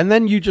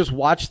then you just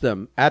watch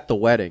them at the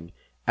wedding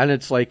and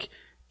it's like,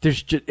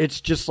 it's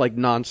just like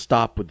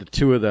nonstop with the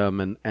two of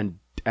them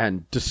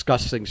and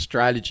discussing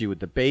strategy with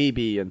the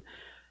baby and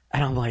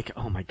I'm like,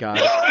 oh my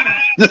God.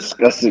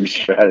 Discussing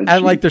strategy.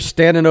 And like they're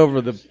standing over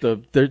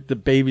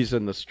the babies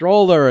in the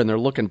stroller and they're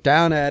looking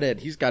down at it.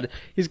 He's got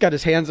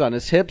his hands on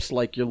his hips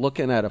like you're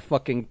looking at a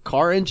fucking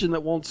car engine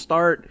that won't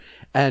start.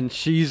 And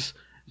she's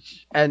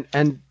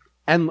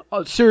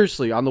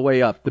seriously on the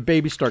way up, the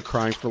baby started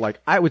crying for like,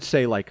 I would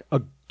say like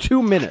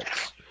 2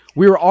 minutes.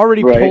 We were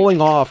already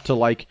pulling off to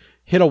like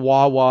hit a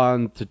Wawa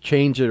and to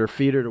change it or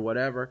feed it or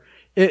whatever.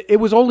 It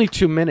was only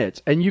 2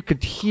 minutes and you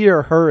could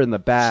hear her in the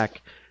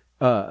back,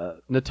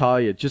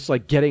 Natalia, just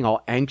like getting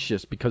all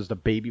anxious because the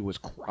baby was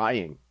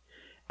crying.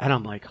 And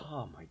I'm like,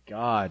 oh my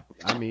God.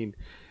 I mean,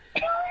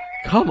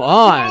 come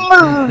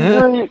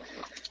on.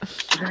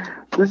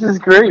 This is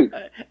great.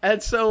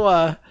 And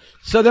so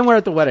then we're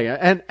at the wedding,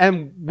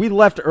 and we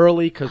left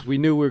early because we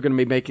knew we were going to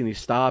be making these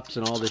stops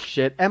and all this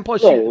shit. And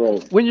plus,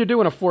 when you're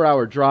doing a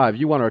 4-hour drive,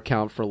 you want to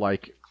account for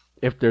like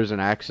if there's an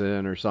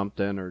accident or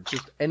something or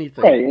just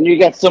anything. Right, and you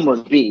got somewhere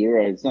to be.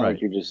 Right, it's not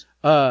like you're just.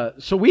 But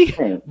we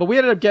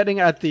ended up getting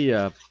at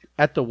the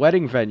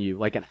wedding venue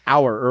like an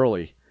hour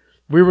early.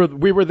 We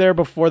were there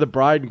before the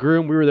bride and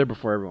groom. We were there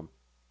before everyone.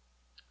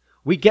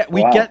 We get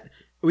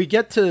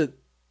to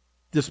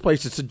this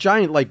place. It's a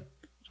giant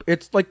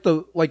it's like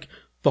the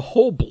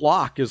whole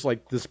block is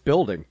like this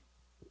building,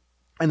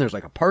 and there's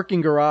like a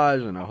parking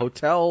garage and a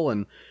hotel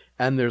and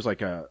there's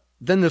like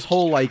then this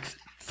whole like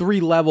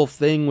 3-level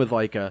thing with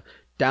like a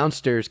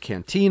downstairs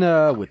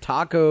cantina with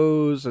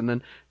tacos, and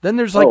then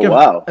there's like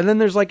and then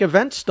there's like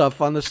event stuff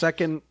on the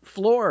second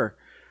floor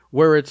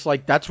where it's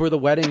like that's where the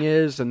wedding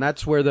is and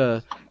that's where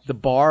the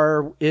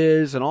bar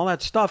is and all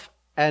that stuff.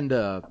 And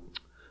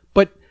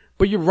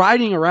but you're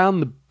riding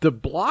around the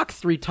block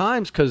 3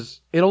 times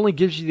because it only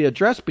gives you the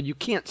address, but you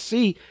can't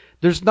see.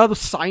 There's no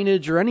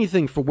signage or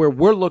anything for where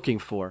we're looking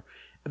for.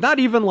 Not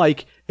even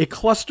like a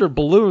cluster of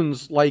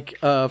balloons like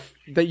that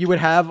you would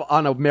have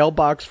on a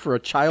mailbox for a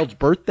child's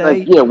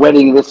birthday. Like,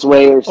 wedding this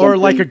way or something. Or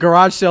like a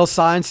garage sale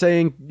sign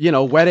saying,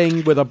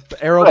 wedding with a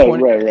arrow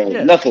pointing. Right.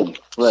 Yeah. Nothing.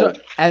 Right.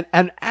 So,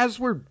 and as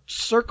we're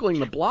circling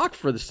the block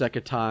for the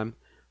second time,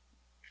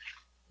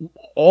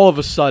 all of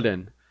a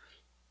sudden,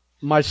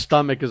 my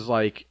stomach is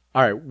like,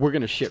 all right, we're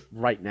going to shit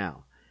right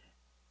now.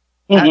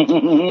 And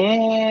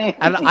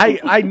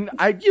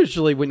I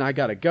usually, when I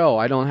got to go,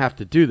 I don't have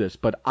to do this,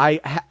 but I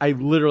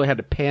literally had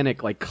to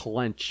panic, like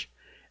clench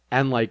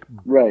and like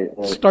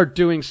start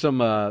doing some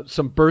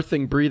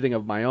birthing breathing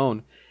of my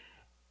own.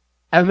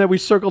 And then we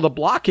circle the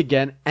block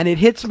again, and it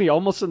hits me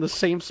almost in the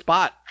same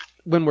spot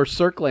when we're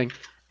circling.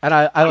 And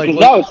I like,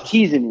 because I was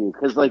teasing you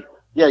because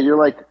you're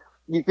like,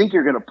 you think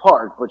you're going to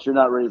park, but you're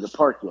not ready to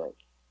park yet.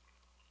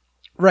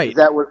 Right. Is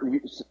that what?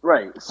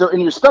 Right. So,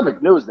 and your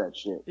stomach knows that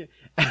shit.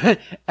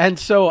 And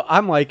so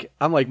I'm like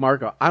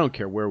Marco, I don't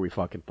care where we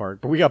fucking park,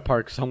 but we got to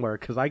park somewhere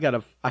because I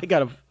gotta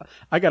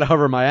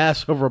hover my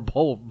ass over a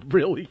bowl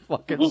really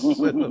fucking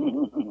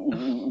slim.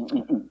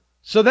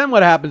 So then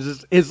what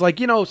happens is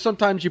like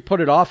sometimes you put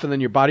it off and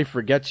then your body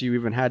forgets you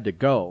even had to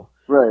go.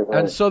 Right.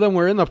 And so then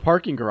we're in the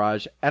parking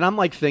garage, and I'm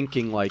like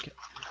thinking like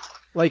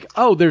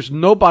oh, there's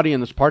nobody in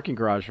this parking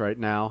garage right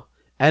now,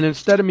 and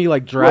instead of me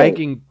like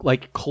dragging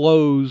like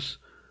clothes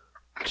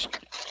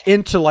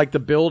into like the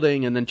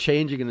building and then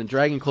changing and then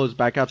dragging clothes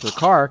back out to the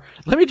car,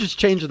 let me just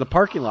change in the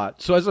parking lot.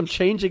 So as I'm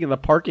changing in the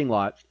parking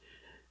lot,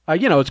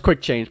 it's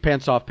quick change,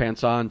 pants off,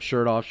 pants on,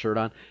 shirt off, shirt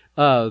on.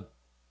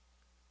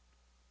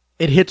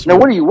 It hits me. Now,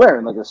 what are you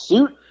wearing? Like a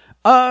suit?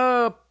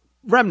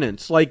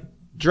 Remnants, like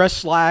dress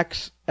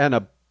slacks and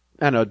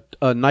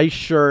a nice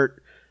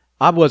shirt.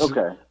 I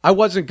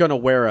wasn't gonna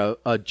wear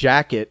a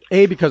jacket,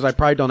 A, because I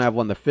probably don't have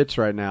one that fits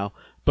right now.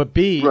 But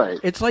B,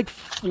 it's like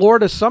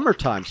Florida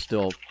summertime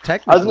still,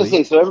 technically. I was going to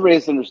say, so everybody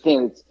has to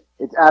understand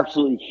it's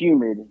absolutely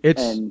humid.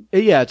 It's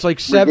like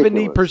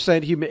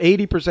 70% humid,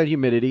 80%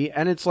 humidity,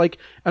 and it's like,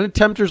 and the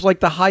temperature's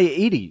like the high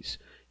 80s,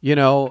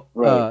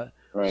 Right.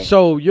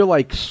 So you're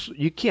like,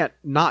 you can't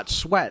not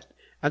sweat.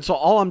 And so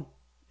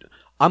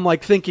I'm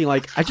like thinking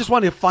like, I just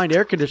wanted to find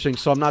air conditioning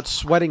so I'm not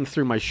sweating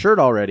through my shirt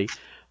already.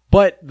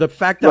 But the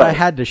fact that I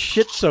had to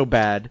shit so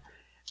bad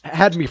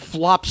had me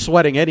flop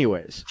sweating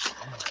anyways.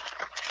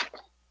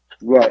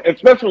 Right,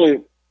 especially,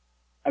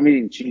 I'm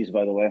eating cheese,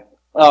 by the way.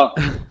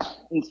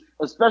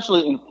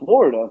 Especially in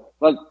Florida,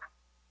 like,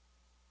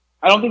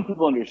 I don't think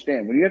people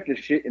understand. When you have to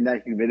shit in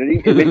that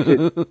humidity, it makes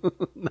it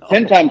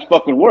 10 times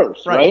fucking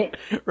worse, right?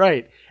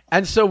 Right.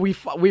 And so we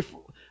hit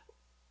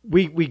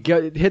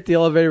the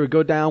elevator, we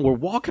go down, we're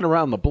walking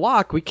around the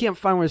block, we can't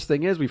find where this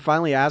thing is. We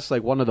finally asked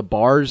like one of the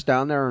bars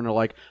down there, and they're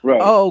like,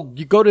 oh,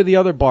 you go to the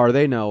other bar,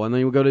 they know. And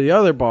then we go to the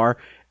other bar,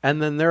 and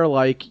then they're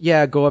like,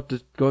 yeah, go up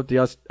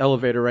the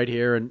elevator right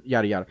here, and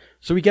yada yada.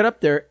 So we get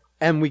up there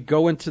and we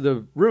go into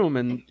the room,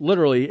 and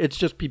literally it's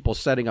just people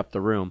setting up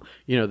the room,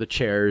 the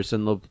chairs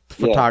and the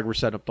photographer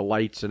setting up the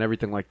lights and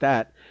everything like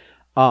that.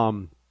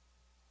 And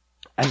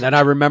then I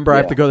remember I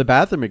have to go to the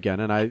bathroom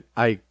again, and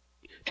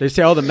they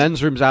say, oh, the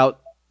men's room's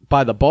out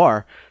by the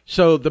bar.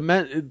 So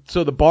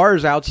the bar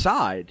is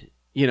outside,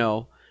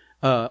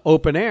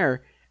 open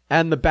air,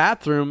 and the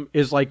bathroom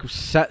is like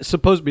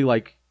supposed to be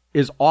like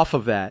is off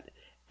of that.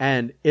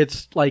 And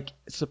it's like,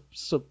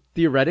 so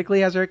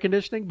theoretically has air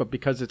conditioning, but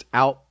because it's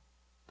out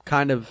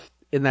kind of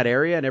in that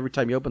area, and every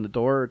time you open the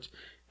door,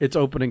 it's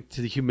opening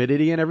to the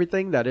humidity and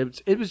everything, that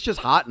it was just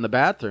hot in the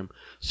bathroom.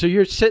 So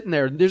you're sitting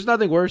there, and there's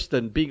nothing worse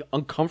than being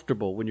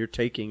uncomfortable when you're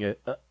taking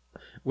it,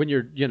 when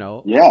you're,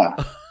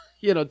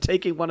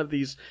 taking one of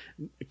these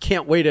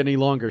can't wait any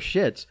longer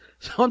shits.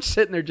 So I'm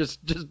sitting there just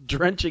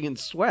drenching in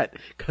sweat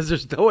because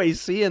there's no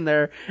AC in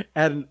there,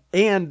 and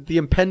the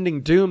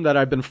impending doom that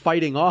I've been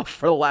fighting off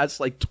for the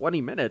last like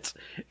 20 minutes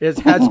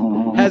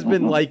has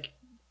been like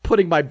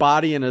putting my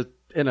body in a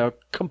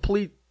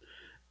complete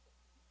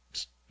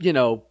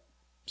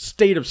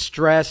state of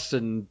stress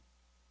and,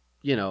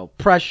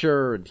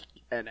 pressure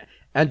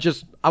and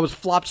just, I was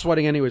flop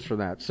sweating anyways from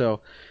that.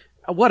 So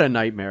what a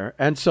nightmare.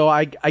 And so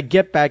I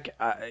get back,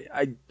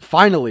 I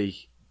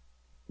finally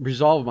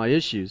resolve my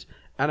issues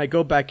and I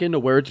go back into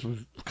where it's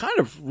kind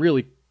of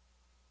really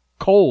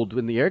cold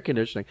in the air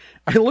conditioning.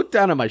 I look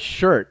down at my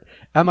shirt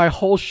and my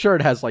whole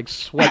shirt has like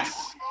sweat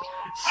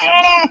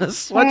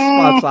spots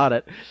on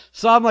it.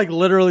 So I'm like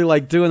literally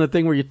like doing the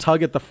thing where you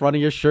tug at the front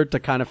of your shirt to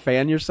kind of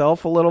fan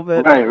yourself a little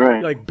bit.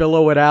 Right. Like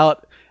billow it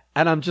out.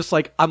 And I'm just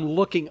like, I'm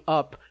looking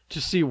up to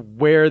see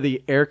where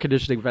the air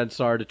conditioning vents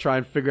are to try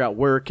and figure out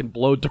where it can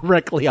blow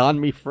directly on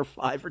me for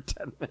 5 or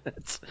 10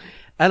 minutes.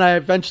 And I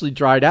eventually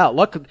dried out.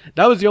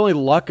 That was the only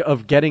luck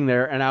of getting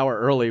there an hour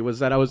early, was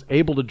that I was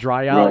able to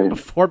dry out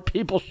before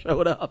people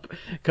showed up.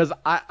 Because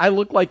I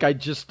looked like I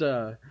just,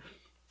 I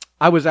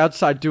was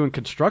outside doing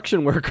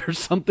construction work or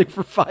something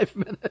for 5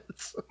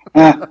 minutes.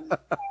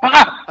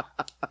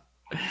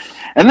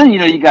 And then,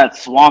 you got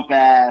swamp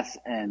ass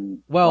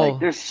and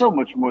there's so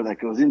much more that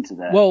goes into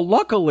that. Well,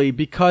 luckily,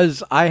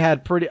 because I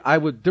had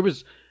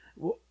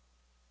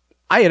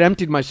I had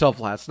emptied myself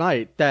last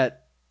night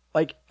that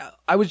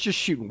I was just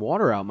shooting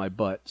water out my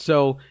butt.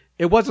 So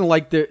it wasn't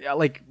like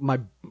my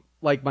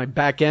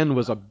back end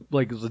was a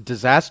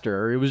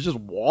disaster. It was just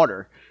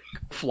water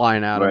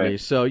flying out of me.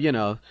 So,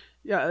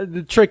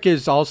 the trick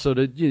is also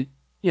to,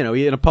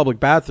 in a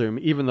public bathroom,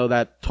 even though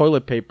that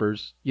toilet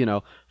paper's,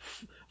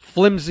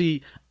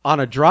 flimsy on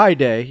a dry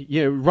day,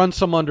 run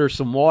some under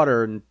some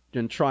water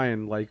and try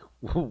and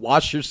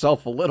wash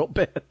yourself a little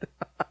bit.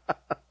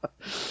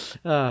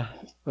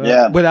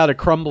 Without it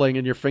crumbling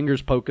and your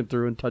fingers poking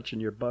through and touching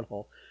your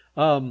butthole.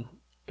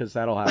 'Cause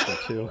that'll happen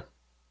too.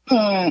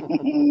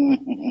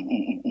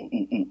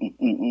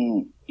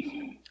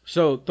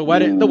 So the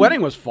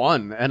wedding was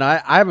fun, and I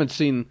haven't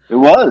seen. It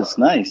was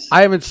nice.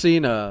 I haven't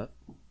seen him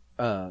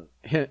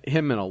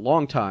in a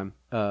long time.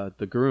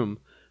 The groom,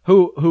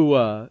 who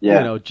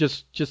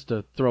just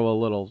to throw a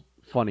little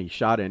funny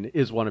shot in,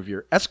 is one of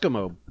your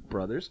Eskimo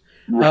brothers.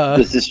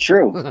 This is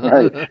true.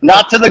 Right.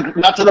 Not to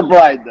the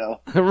bride though.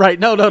 Right.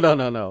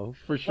 No.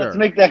 For sure. Let's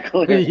make that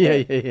clear.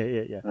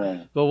 Yeah.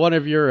 Right. But one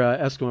of your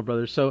Eskimo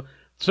brothers. So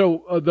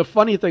the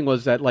funny thing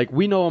was that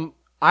we know him.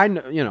 I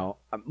know,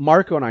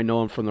 Marco and I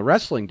know him from the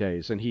wrestling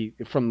days, and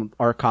from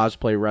our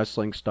cosplay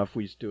wrestling stuff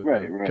we used to do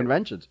at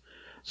conventions.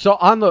 So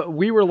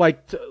we were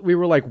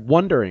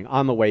wondering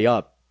on the way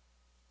up.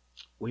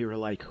 We were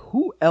like,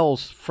 who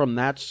else from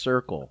that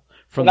circle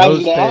from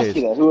those days? Ask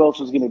you that. Who else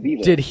was going to be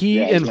there? Did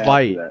he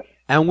invite?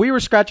 And we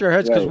were scratching our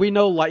heads because we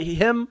know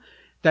him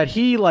that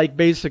he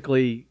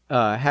basically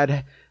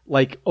had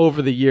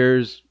over the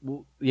years,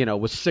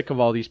 was sick of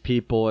all these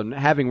people and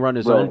having run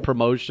his own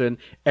promotion.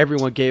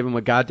 Everyone gave him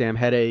a goddamn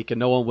headache and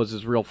no one was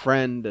his real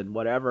friend and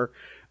whatever.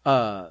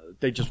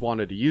 They just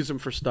wanted to use him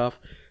for stuff.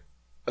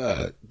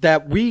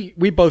 That we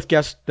both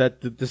guessed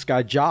that this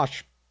guy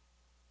Josh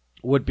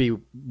would be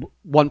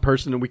one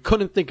person, and we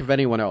couldn't think of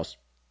anyone else.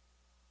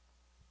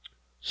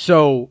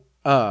 So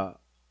when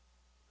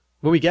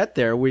we get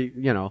there,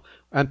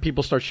 and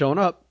people start showing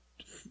up.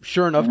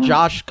 Sure enough,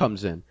 Josh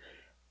comes in,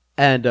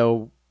 and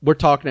we're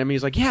talking to him.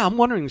 He's like, "Yeah, I'm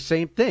wondering the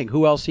same thing.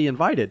 Who else he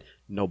invited?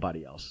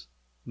 Nobody else.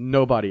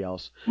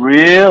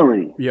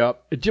 Really?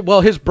 Yep.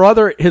 Well, his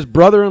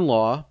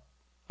brother-in-law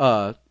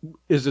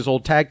is his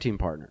old tag team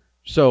partner.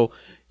 So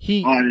I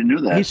didn't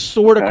know that. He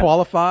sort of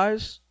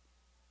qualifies,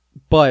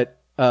 but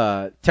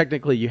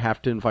technically you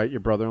have to invite your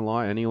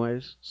brother-in-law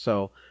anyways.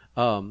 So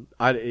I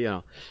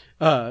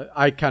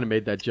kind of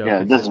made that joke.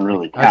 Yeah, it doesn't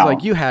really count. I was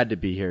like, you had to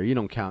be here. You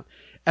don't count.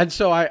 And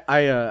so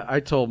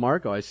I told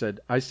Marco, I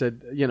said,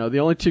 the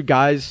only two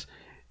guys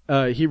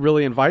he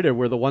really invited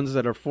were the ones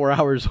that are 4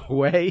 hours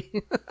away.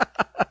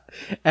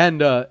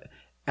 and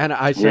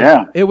I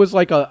said, it was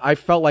I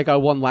felt like I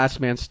won last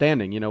man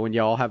standing, when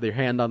you all have their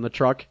hand on the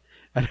truck,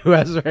 and who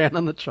has their hand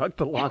on the truck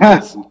the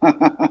longest.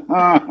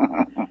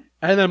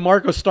 And then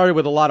Marco started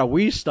with a lot of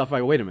we stuff.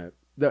 Wait a minute.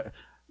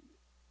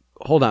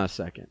 Hold on a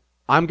second.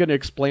 I'm going to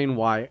explain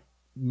why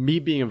me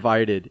being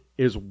invited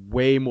is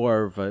way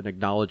more of an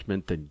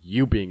acknowledgement than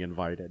you being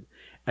invited.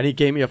 And he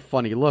gave me a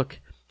funny look.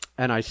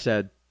 And I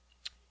said,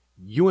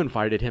 you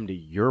invited him to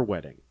your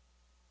wedding.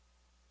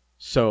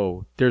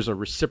 So there's a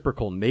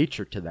reciprocal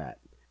nature to that.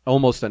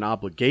 Almost an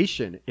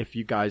obligation if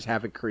you guys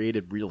haven't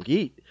created real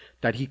heat.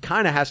 That he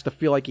kind of has to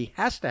feel like he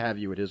has to have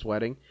you at his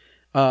wedding.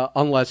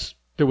 Unless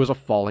there was a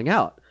falling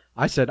out.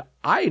 I said,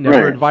 I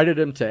never invited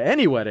him to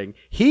any wedding.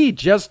 He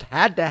just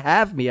had to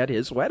have me at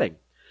his wedding.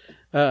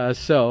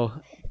 So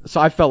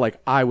I felt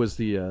like I was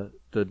the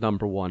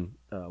number one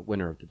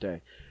winner of the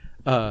day.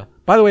 By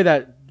the way,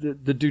 that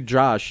the dude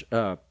Josh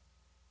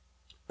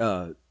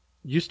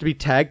used to be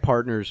tag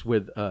partners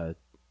with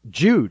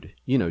Jude.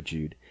 You know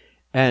Jude,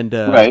 and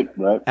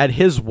and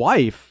his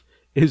wife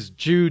is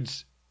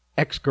Jude's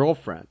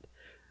ex-girlfriend.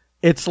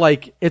 It's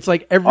like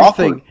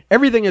everything. Awkward.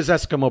 Everything is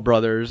Eskimo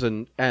brothers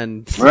and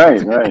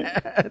right.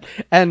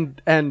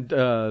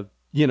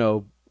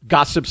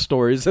 gossip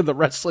stories in the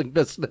wrestling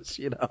business,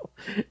 you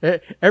know.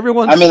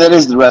 Everyone's. I mean, that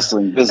is the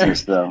wrestling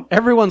business, though.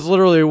 Everyone's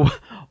literally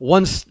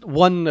one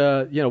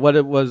you know, what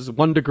it was,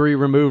 1 degree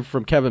removed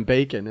from Kevin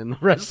Bacon in the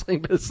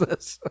wrestling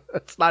business.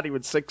 It's not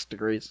even 6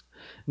 degrees,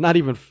 not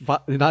even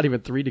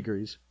 3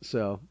 degrees.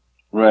 So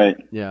right,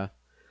 yeah.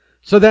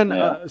 So then,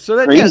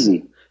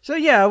 crazy.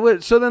 Yeah,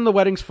 so then the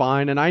wedding's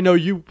fine, and I know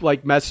you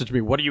like messaged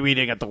me, what are you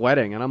eating at the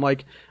wedding? And I'm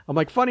like,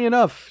 funny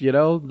enough, you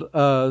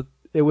know,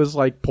 it was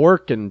like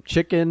pork and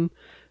chicken,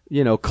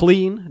 you know,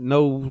 clean,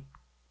 no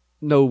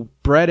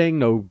breading,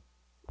 no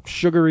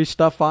sugary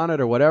stuff on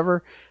it or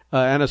whatever,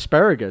 and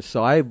asparagus.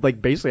 So I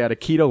like basically had a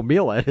keto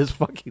meal at his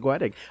fucking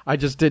wedding. I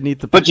just didn't eat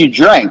the. But you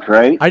drank,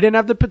 right? I didn't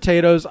have the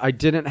potatoes. I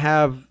didn't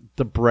have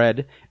the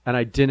bread, and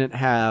I didn't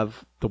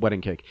have the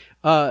wedding cake.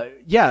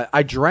 Yeah,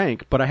 I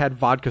drank, but I had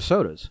vodka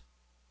sodas.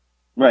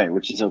 Right,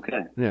 which is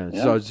okay. Yeah,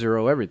 so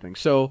 0 everything.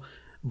 So,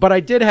 but I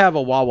did have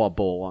a Wawa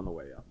bowl on the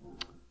way up.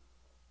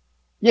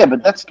 Yeah,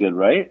 but that's good,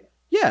 right?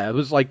 Yeah, it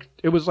was like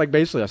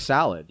basically a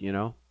salad, you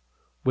know,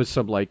 with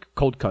some like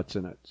cold cuts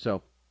in it.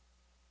 So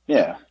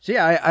yeah. So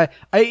yeah,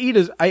 I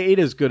ate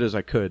as good as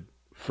I could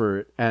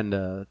for it,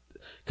 and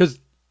because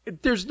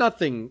there's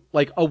nothing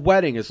like a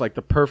wedding is like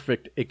the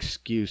perfect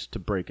excuse to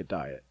break a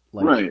diet.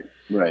 Like,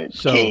 right.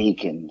 So,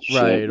 cake and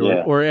shit. Right,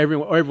 yeah. or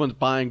everyone's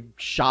buying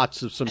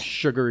shots of some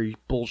sugary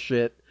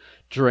bullshit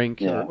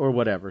drink or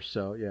whatever.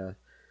 So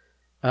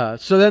yeah.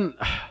 So then,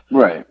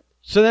 right.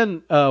 So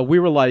then we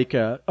were like,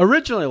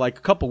 originally like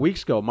a couple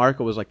weeks ago,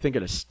 Marco was like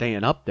thinking of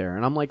staying up there,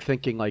 and I'm like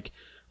thinking like,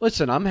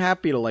 listen, I'm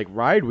happy to like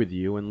ride with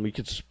you, and we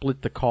could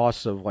split the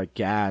costs of like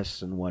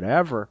gas and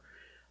whatever.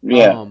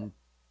 Yeah.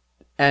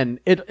 And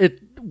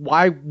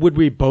why would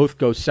we both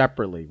go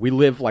separately? We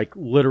live like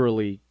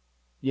literally,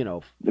 you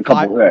know,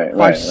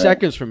 5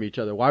 seconds from each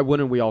other. Why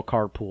wouldn't we all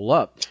carpool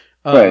up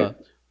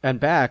and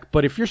back?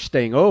 But if you're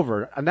staying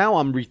over, now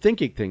I'm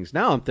rethinking things.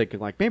 Now I'm thinking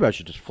like maybe I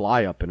should just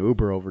fly up and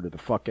Uber over to the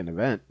fucking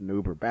event and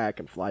Uber back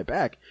and fly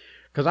back,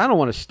 because I don't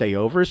want to stay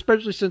over,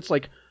 especially since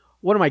like,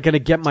 what am I going to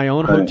get my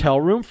own hotel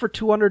room for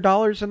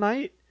 $200 a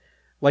night,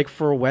 like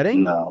for a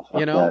wedding? No, fuck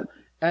you know.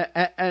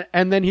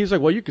 And then he's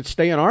like, well, you could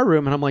stay in our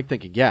room, and I'm like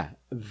thinking, yeah,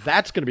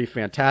 that's going to be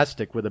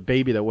fantastic with a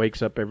baby that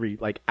wakes up every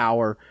like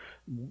hour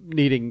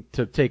needing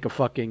to take a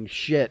fucking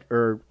shit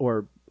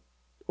or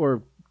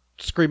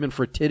screaming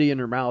for titty in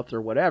her mouth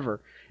or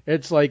whatever.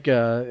 It's like,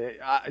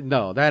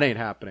 no, that ain't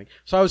happening.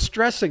 So I was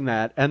stressing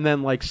that, and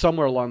then like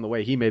somewhere along the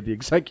way, he made the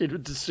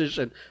executive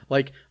decision,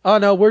 like, oh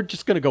no, we're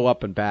just going to go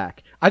up and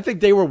back. I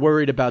think they were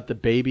worried about the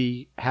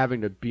baby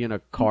having to be in a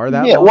car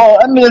that long. Yeah, well,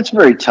 I mean, it's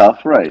very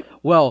tough, right?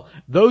 Well,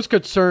 those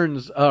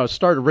concerns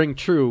started to ring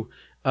true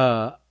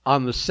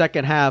on the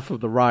second half of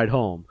the ride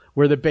home,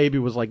 where the baby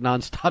was like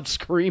nonstop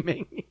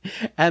screaming,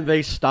 and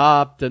they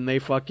stopped and they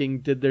fucking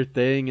did their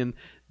thing, and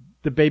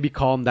the baby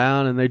calmed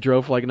down, and they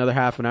drove for like another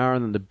half an hour,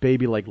 and then the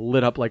baby like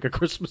lit up like a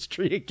Christmas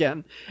tree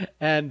again.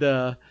 And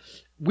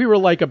we were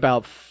like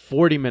about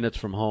 40 minutes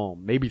from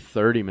home, maybe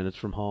 30 minutes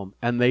from home,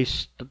 and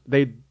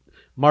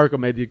Marco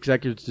made the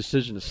executive's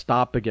decision to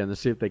stop again to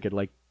see if they could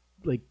like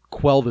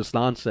quell this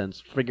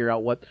nonsense, figure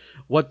out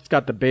what's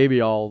got the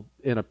baby all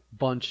in a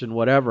bunch and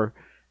whatever.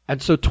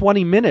 And so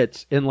 20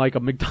 minutes in like a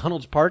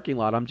McDonald's parking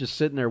lot, I'm just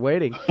sitting there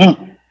waiting.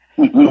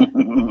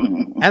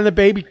 And the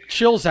baby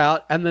chills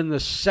out, and then the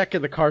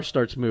second the car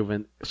starts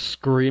moving,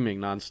 screaming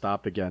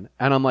nonstop again.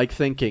 And I'm like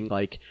thinking,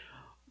 like,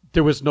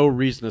 there was no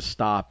reason to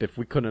stop if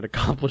we couldn't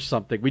accomplish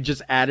something. We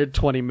just added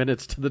 20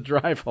 minutes to the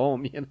drive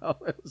home, you know?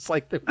 It was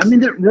like... I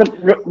mean,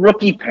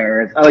 rookie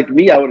parents. Like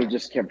me, I would have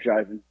just kept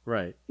driving.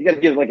 Right. You got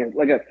to give like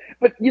a...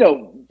 But, you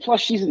know,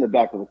 plus she's in the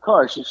back of the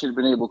car. She should have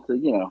been able to,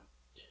 you know...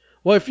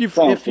 Well, if you've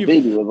fed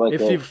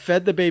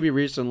the baby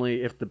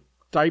recently, if the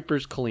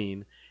diaper's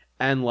clean,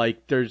 and,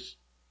 like, there's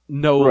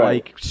no,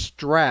 like,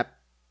 strap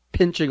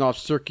pinching off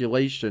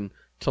circulation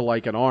to,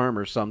 like, an arm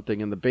or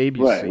something in the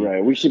baby's seat.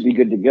 Right, we should be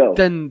good to go.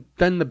 Then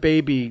the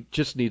baby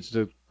just needs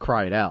to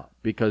cry it out,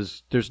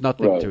 because there's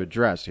nothing to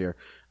address here.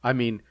 I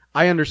mean,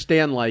 I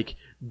understand, like,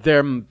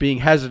 them being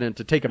hesitant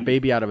to take a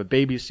baby out of a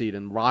baby seat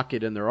and rock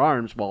it in their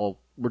arms while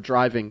we're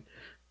driving,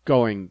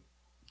 going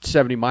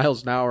 70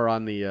 miles an hour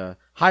on the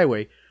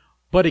highway.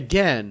 But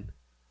again,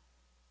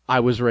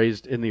 I was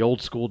raised in the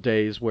old school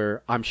days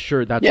where I'm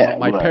sure that's what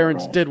my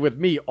parents did with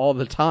me all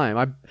the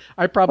time.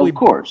 I probably, of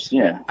course,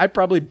 yeah. I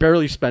probably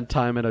barely spent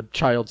time in a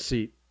child's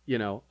seat, you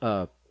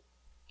know,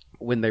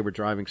 when they were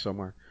driving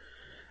somewhere.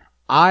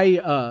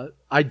 I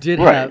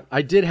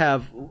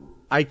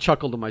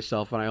chuckled to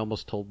myself, and I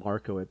almost told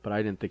Marco it, but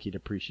I didn't think he'd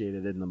appreciate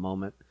it in the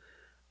moment.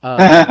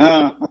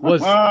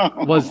 Was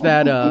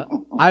that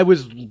I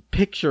was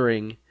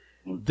picturing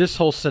this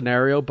whole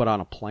scenario, but on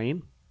a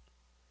plane.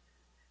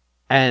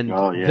 And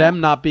them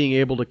not being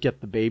able to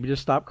get the baby to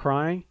stop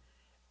crying.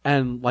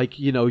 And, like,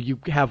 you know, you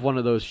have one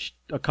of those,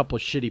 a couple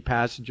of shitty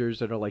passengers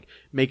that are, like,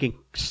 making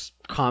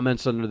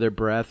comments under their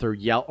breath or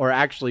yell, or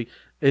actually,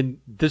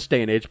 in this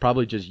day and age,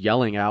 probably just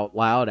yelling out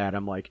loud at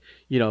him, like,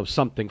 you know,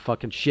 something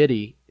fucking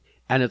shitty.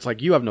 And it's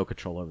like, you have no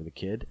control over the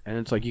kid. And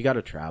it's like, you got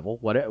to travel.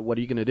 What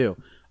are you going to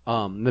do?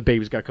 The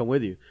baby's got to come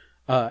with you.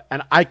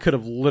 And I could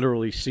have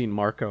literally seen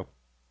Marco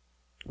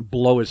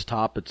blow his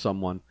top at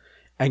someone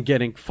and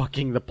getting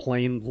fucking the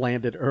plane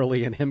landed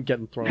early and him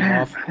getting thrown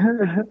off.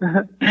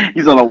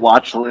 He's on a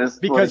watch list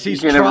Because like,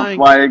 he's he can't ever trying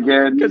fly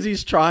again. Because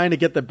he's trying to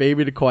get the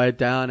baby to quiet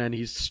down, and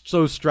he's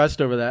so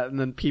stressed over that, and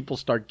then people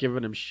start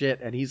giving him shit,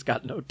 and he's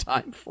got no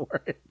time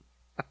for it.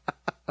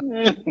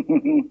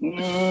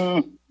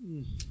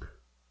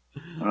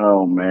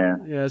 Oh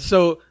man. Yeah.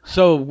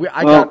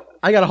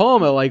 I got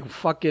home at like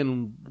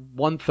fucking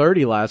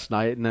 1:30 last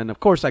night, and then of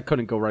course I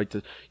couldn't go right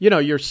to.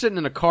 You're sitting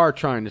in a car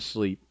trying to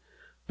sleep,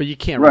 but you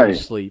can't really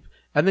sleep,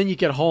 and then you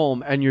get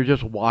home and you're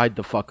just wide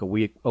the fuck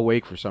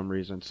awake for some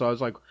reason. So I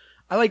was like,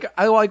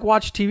 I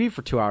watch TV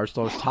for 2 hours,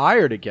 so I was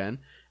tired again.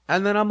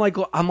 And then I'm like,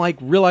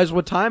 realize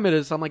what time it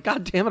is. I'm like,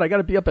 God damn it, I got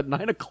to be up at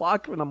 9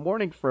 o'clock in the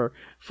morning for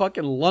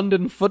fucking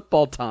London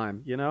football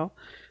time.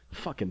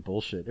 Fucking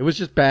bullshit. It was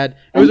just bad.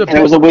 It was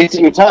a waste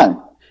of your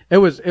time. It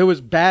was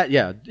bad.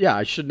 Yeah.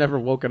 I should never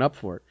have woken up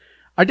for it.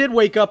 I did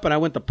wake up and I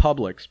went to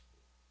Publix,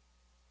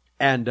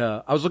 and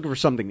I was looking for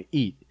something to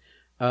eat.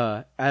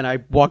 And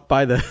I walked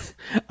by the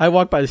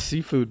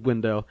seafood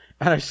window,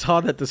 and I saw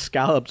that the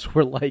scallops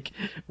were like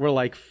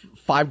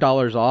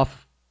 $5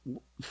 off.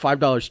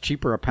 $5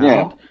 cheaper a pound.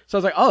 Yeah. So I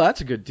was like, oh,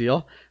 that's a good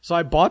deal. So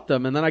I bought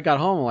them, and then I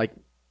got home, I'm like,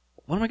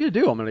 what am I going to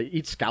do? I'm going to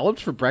eat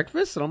scallops for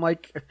breakfast? And I'm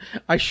like,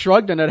 I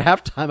shrugged, and at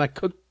halftime I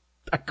cooked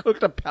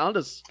a pound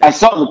of scallops. I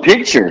saw the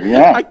picture,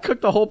 yeah. I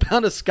cooked a whole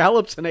pound of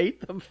scallops and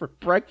ate them for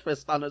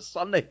breakfast on a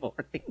Sunday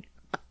morning.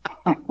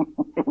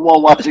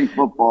 While watching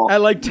football.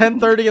 At like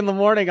 10:30 in the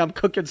morning, I'm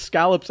cooking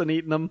scallops and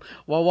eating them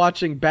while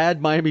watching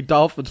bad Miami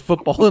Dolphins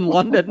football in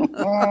London.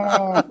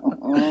 What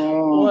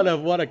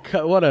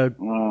a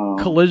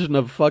collision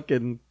of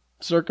fucking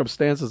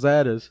circumstances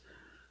that is.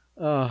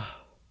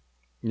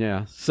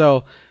 Yeah.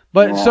 So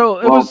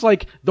it was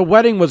like the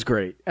wedding was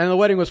great and the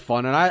wedding was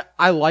fun, and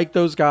I like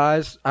those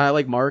guys. I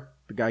like Mark,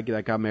 the guy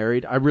that got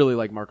married. I really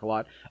like Mark a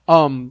lot.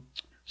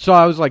 So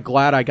I was like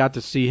glad I got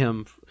to see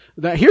him.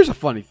 Here's a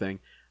funny thing.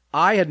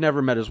 I had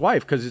never met his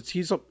wife because it's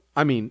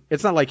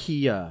not like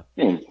he 4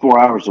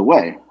 hours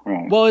away.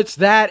 Right. Well, it's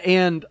that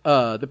and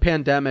the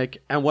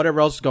pandemic and whatever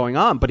else is going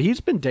on, but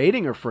he's been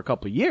dating her for a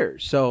couple of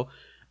years. So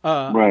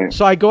right.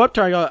 So I go up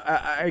to her,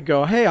 I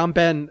go, hey, I'm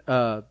Ben,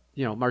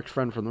 Mark's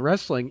friend from the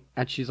wrestling,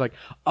 and she's like,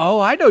 oh,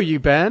 I know you,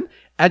 Ben.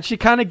 And she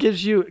kind of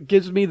gives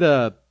me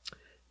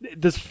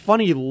this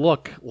funny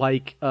look,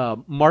 like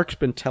Mark's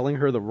been telling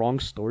her the wrong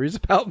stories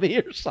about me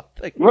or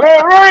something.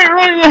 Right.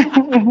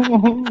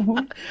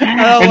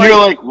 And you're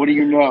like, what do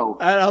you know?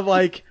 And I'm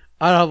like,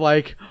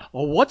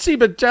 well, what's he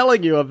been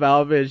telling you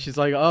about me? And she's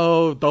like,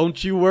 oh,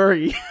 don't you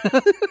worry.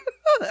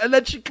 And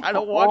then she kind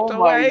of walked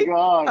away.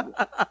 Oh my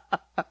God.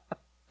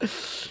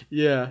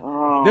 Yeah.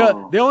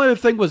 Oh. The only other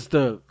thing was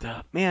the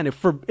man,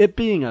 for it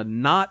being a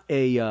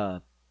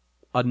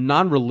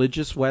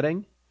non-religious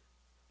wedding,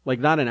 like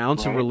not an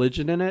ounce of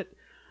religion in it.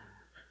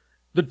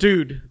 The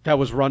dude that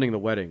was running the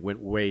wedding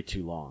went way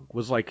too long. He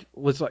was like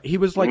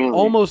really?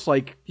 Almost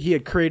like he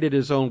had created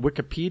his own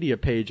Wikipedia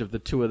page of the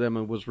two of them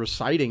and was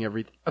reciting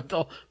everything,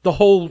 the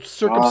whole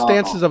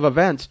circumstances of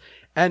events.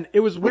 And it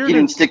was weird. He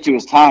didn't stick to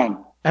his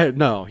time.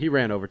 No, he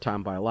ran over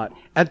time by a lot.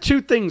 And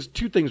two things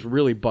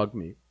really bugged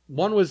me.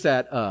 One was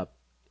that I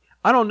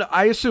don't know.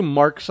 I assume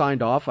Mark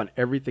signed off on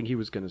everything he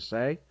was going to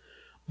say,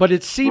 but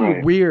it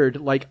seemed weird.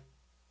 Like,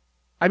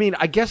 I mean,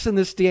 I guess in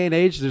this day and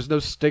age, there's no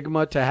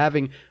stigma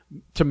to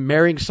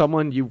marrying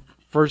someone you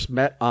first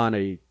met on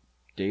a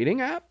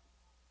dating app.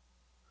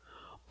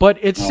 But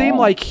it seemed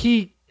like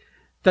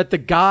that the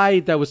guy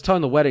that was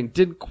telling the wedding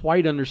didn't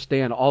quite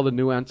understand all the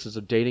nuances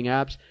of dating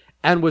apps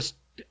and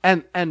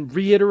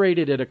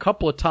reiterated it a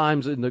couple of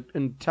times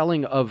in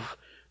telling of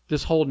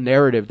this whole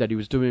narrative that he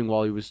was doing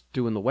while he was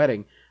doing the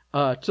wedding,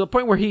 to the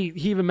point where he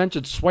even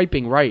mentioned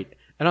swiping right.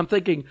 And I'm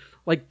thinking,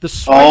 like, the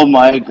swipe. Oh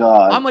my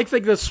God. I'm like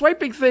thinking the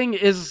swiping thing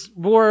is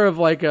more of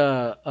like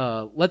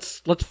a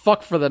let's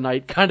fuck for the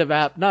night kind of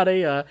app, not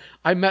a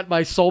I met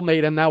my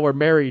soulmate and now we're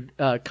married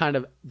kind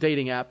of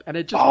dating app. And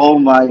it just oh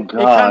my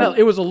God,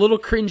 it was a little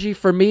cringy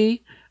for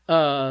me.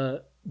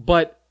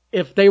 But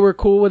if they were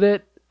cool with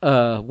it,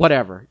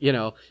 whatever,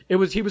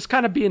 he was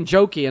kind of being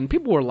jokey and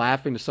people were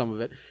laughing to some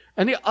of it.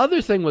 And the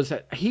other thing was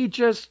that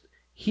it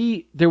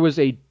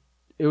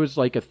was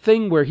like a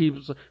thing where he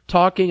was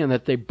talking and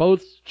that they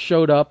both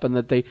showed up and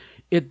that they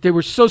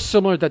were so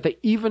similar that they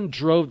even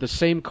drove the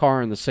same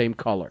car in the same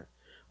color,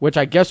 which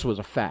I guess was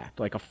a fact,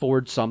 like a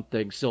Ford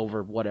something,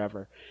 silver,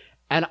 whatever.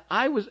 And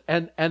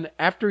and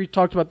after he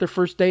talked about their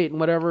first date and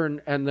whatever,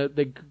 and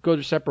they go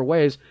their separate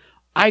ways,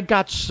 I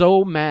got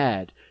so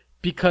mad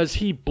because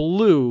he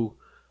blew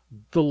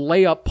the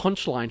layup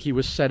punchline he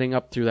was setting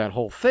up through that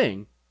whole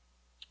thing.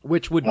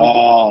 Which would be,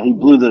 he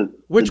blew the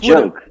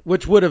joke.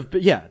 Which would have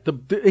been,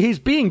 he's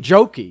being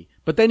jokey,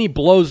 but then he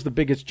blows the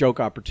biggest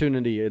joke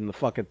opportunity in the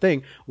fucking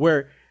thing,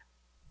 where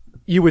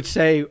you would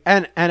say,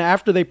 and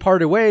after they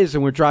parted ways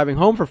and were driving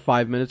home for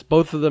 5 minutes,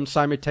 both of them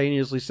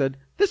simultaneously said,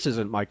 "This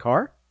isn't my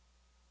car."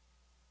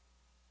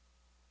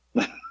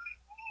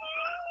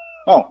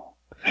 Oh.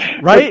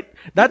 Right?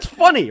 That's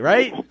funny,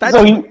 right? That's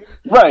So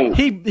right.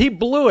 he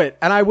blew it,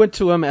 and I went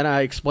to him and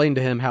I explained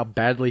to him how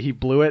badly he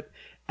blew it,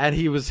 and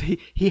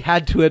he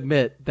had to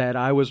admit that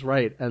I was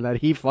right and that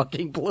he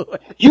fucking blew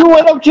it. You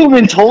went up to him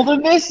and told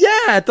him this?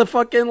 Yeah, at the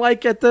fucking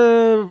at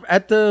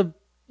the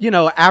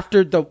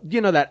after the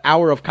that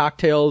hour of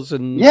cocktails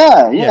and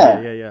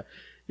Yeah.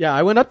 Yeah,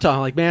 I went up to him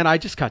like, man, I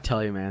just gotta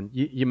tell you, man,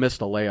 you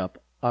missed a layup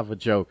of a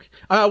joke.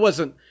 I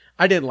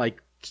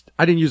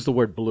didn't use the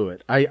word blew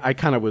it. I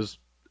kind of was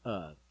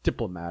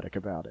diplomatic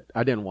about it.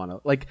 I didn't want to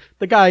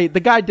the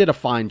guy did a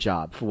fine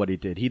job for what he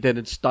did. He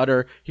didn't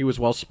stutter. He was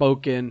well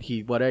spoken.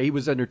 He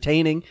was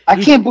entertaining.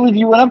 I can't believe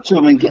you went up to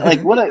him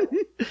and what a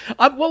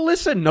well,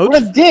 listen, notes.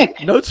 What a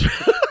dick.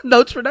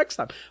 Notes for next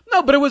time.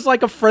 No, but it was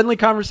like a friendly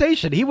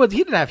conversation. He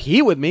didn't have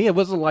heat with me. It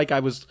wasn't like I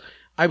was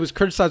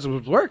criticizing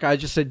his work. I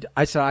said,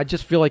 I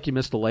just feel like you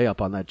missed a layup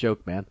on that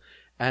joke, man.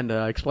 And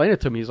explained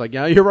it to me. He's like,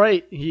 yeah, you're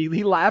right.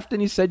 He laughed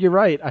and he said, you're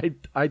right.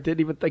 I didn't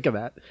even think of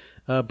that.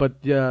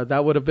 But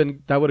that would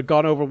have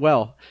gone over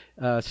well.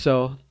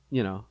 So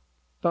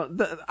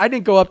I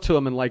didn't go up to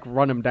him and like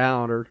run him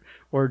down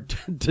or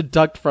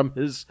deduct from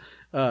his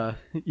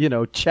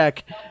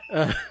check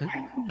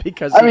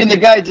because the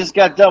guy just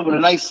got done with a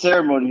nice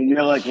ceremony, and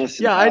you're like,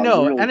 listen. Yeah, I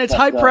know, really and it's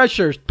high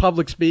pressure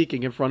public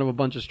speaking in front of a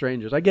bunch of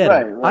strangers. I get it.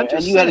 Right. I'm just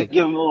and you saying. had to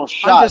give him a little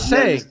shot. I'm just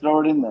saying. Just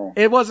throw it in there.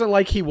 It wasn't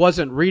like he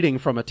wasn't reading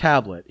from a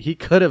tablet. He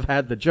could have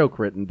had the joke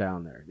written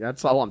down there.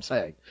 That's all I'm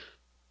saying.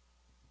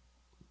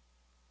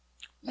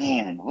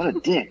 Man, what a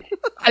dick.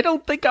 I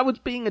don't think I was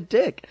being a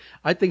dick.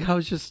 I think I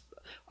was just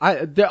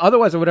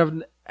otherwise I would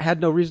have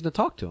had no reason to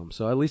talk to him.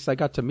 So at least I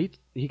got to meet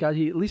he got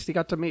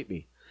to meet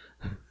me.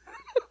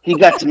 He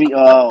got to meet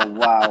oh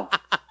wow.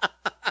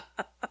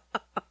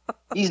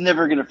 He's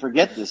never gonna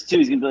forget this too.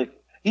 He's gonna be like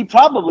he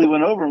probably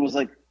went over and was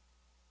like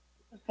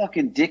a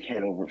fucking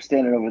dickhead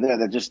standing over there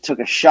that just took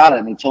a shot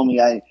at me, told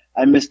me I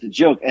missed a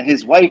joke. And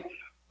his wife,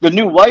 the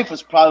new wife,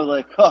 was probably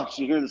like, "Oh, did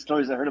you hear the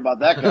stories I heard about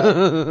that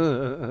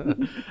guy?"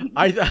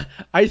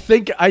 I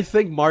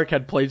think Mark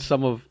had played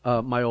some of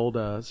my old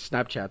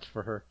Snapchats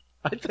for her.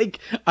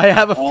 I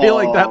have a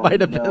feeling that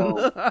might have been.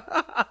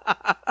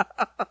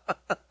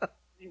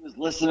 He was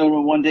listening to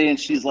him one day, and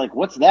she's like,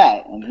 "What's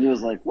that?" And he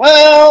was like,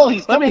 "Well,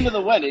 he's coming to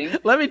the wedding."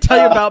 Let me tell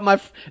you about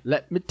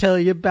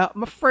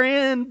my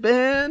friend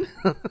Ben.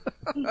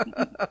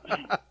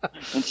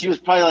 And she was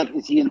probably like,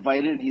 "Is he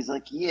invited?" And he's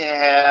like,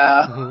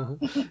 "Yeah."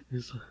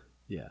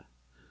 Yeah.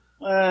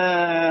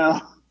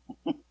 Well.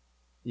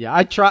 Yeah,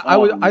 I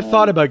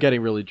thought about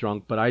getting really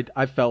drunk, but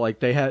I felt like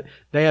they had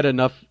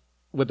enough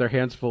with their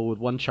hands full with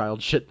one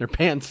child shit in their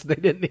pants. They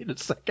didn't need a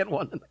second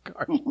one in the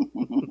car.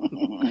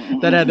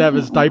 That had to have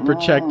his diaper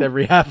checked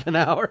every half an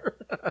hour.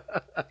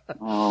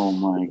 Oh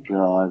my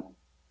God.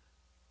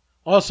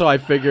 Also, I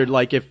figured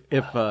like if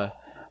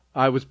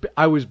I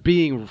was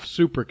being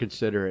super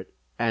considerate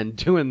and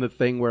doing the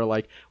thing where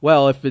like,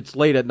 well, if it's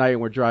late at night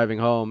and we're driving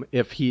home,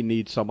 if he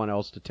needs someone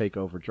else to take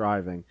over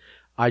driving,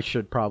 I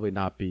should probably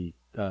not be,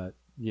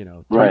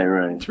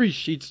 three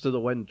sheets to the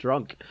wind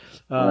drunk.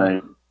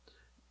 Right.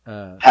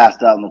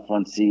 Passed out in the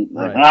front seat.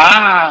 Like,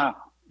 right.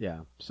 Yeah.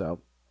 So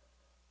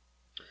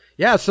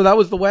that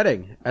was the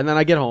wedding. And then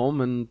I get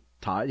home and,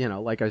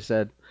 like I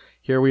said,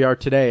 here we are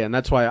today. And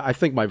that's why I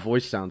think my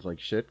voice sounds like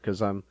shit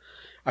because I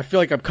feel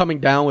like I'm coming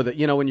down with it.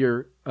 You know, when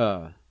you're,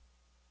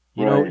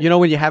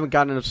 when you haven't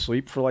gotten enough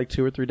sleep for like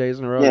 2 or 3 days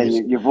in a row. Yeah,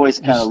 your voice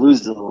kind of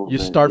loses a little bit. You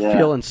start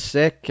feeling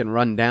sick and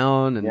run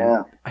down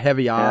and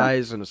heavy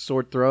eyes and a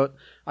sore throat.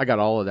 I got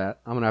all of that.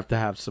 I'm going to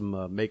have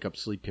some makeup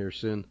sleep here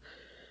soon.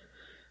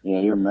 Yeah,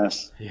 you're a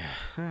mess.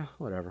 Yeah,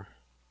 whatever.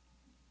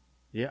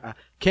 Yeah,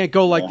 can't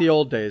go like the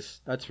old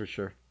days. That's for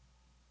sure.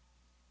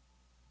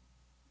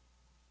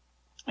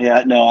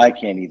 Yeah, no, I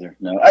can't either.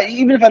 No,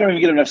 even if I don't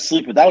even get enough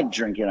sleep without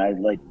drinking, I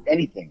like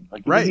anything.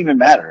 Like it doesn't even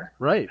matter.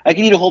 Right. I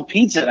can eat a whole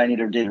pizza and I need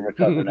a day to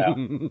recover now.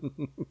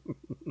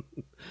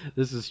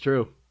 This is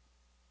true.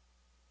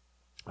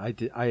 I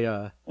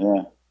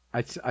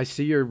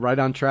see you're right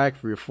on track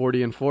for your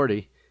 40 and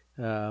 40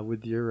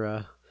 with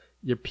your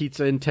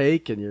pizza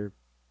intake and your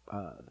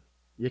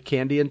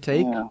candy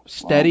intake. Yeah,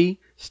 steady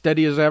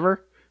as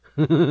ever.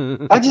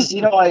 I just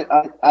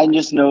I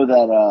just know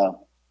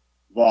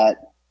that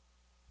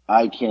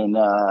I can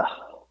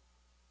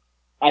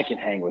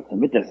hang with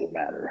him. It doesn't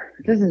matter.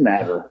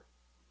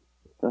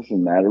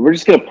 We're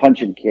just gonna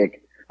punch and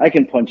kick. I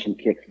can punch and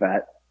kick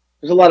fat.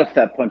 There's a lot of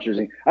fat punchers.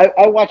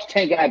 I watched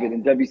Tank Abbott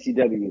in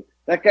WCW.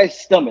 That guy's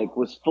stomach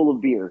was full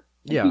of beer.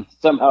 Yeah. He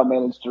somehow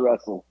managed to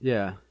wrestle.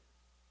 Yeah.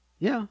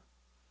 Yeah.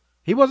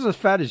 He wasn't as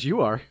fat as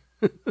you are.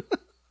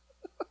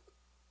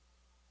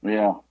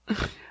 Yeah.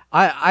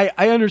 I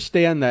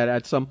understand that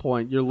at some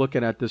point you're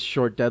looking at this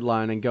short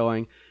deadline and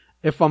going,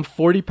 if I'm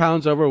 40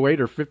 pounds overweight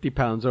or 50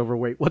 pounds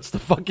overweight, what's the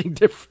fucking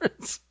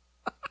difference?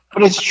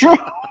 But it's true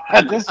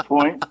at this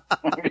point.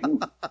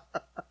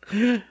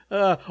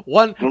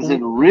 Does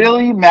it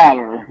really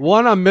matter?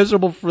 One, I'm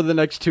miserable for the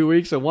next 2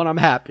 weeks, and one, I'm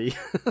happy.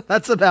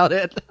 That's about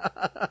it.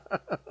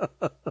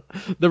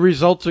 The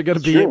results are going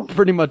to be True.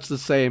 pretty much the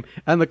same,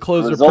 and the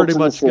clothes are Results pretty are the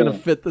much going to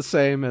same. fit the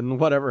same, and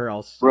whatever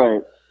else.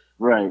 Right.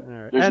 All right.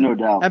 There's and, no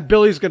doubt. And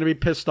Billy's going to be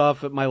pissed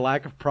off at my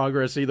lack of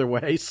progress either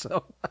way.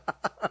 So.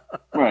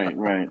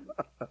 Right.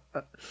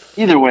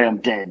 Either way, I'm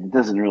dead. It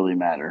doesn't really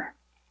matter.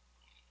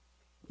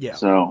 Yeah.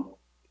 So.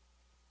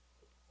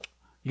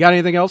 You got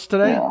anything else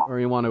today, Yeah. or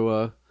you want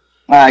to?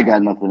 I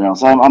got nothing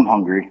else. I'm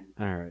hungry.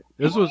 All right.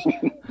 This was.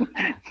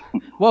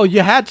 Well,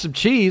 you had some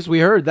cheese. We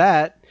heard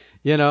that.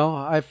 You know,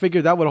 I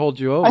figured that would hold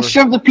you over. I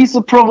shoved a piece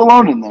of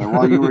provolone in there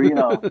while you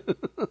were,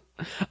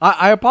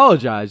 I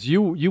apologize.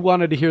 You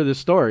wanted to hear this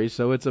story,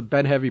 so it's a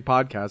Ben Heavy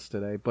podcast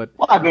today. But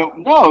Well,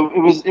 no,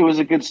 it was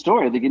a good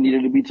story. I think it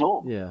needed to be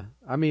told. yeah,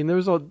 I mean,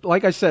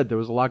 like I said, there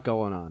was a lot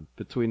going on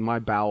between my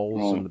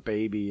bowels and the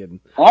baby, and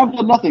I've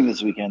done nothing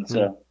this weekend,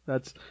 so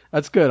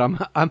that's good.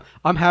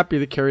 I'm happy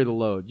to carry the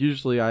load.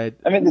 Usually, I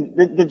mean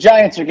the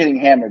Giants are getting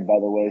hammered, by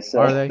the way. So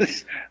Are they?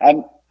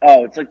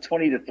 It's like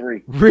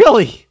 20-3.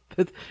 really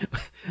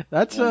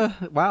that's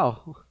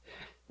wow.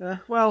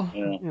 Well,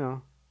 Yeah. you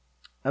know,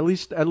 at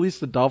least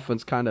the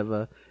Dolphins kind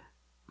of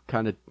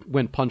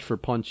went punch for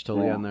punch till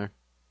the Yeah. end there.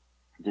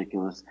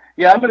 Ridiculous.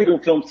 Yeah, I'm gonna go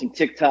film some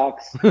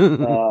TikToks.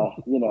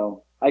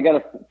 I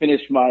gotta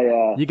finish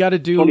my You got to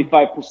do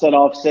 25%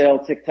 off sale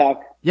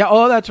TikTok. Yeah.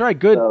 Oh, that's right.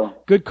 Good. So-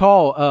 Good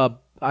call.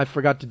 I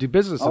forgot to do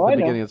business at Oh, the I know.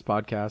 beginning of this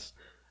podcast.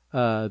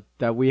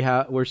 That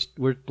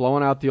we're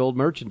blowing out the old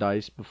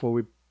merchandise before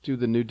we do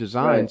the new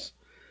designs.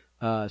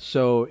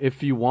 So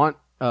if you want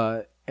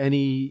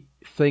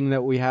anything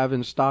that we have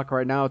in stock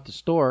right now at the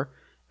store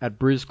at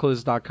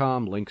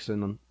brizcliz.com, links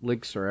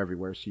are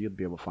everywhere, so you'll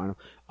be able to find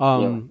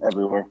them.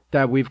 Everywhere.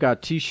 That we've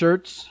got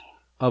T-shirts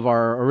of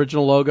our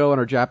original logo and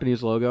our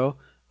Japanese logo,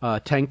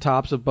 tank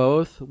tops of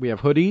both. We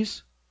have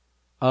hoodies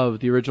of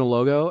the original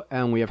logo,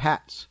 and we have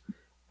hats.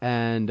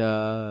 And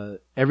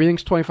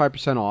everything's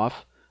 25%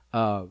 off.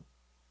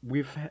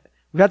 We've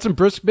had some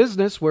brisk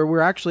business where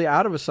we're actually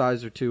out of a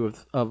size or two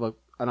of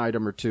an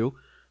item or two.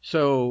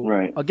 So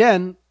Right.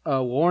 again,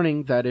 a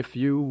warning that if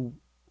you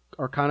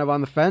are kind of on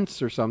the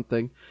fence or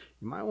something,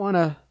 you might want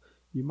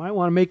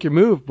to make your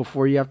move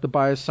before you have to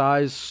buy a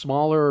size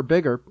smaller or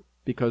bigger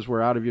because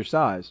we're out of your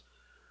size.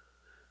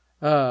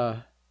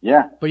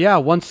 Yeah. But yeah,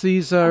 once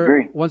these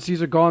Agree.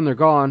 are gone, they're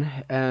gone,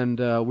 and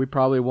we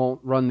probably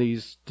won't run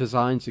these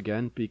designs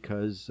again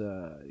because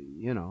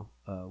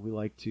we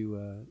like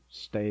to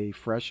stay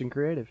fresh and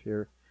creative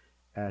here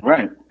at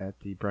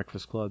the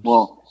Breakfast Club.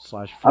 Well,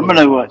 / I'm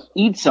gonna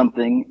eat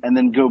something and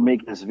then go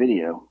make this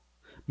video.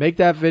 make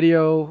that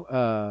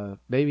video.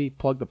 Maybe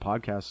plug the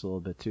podcast a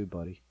little bit too,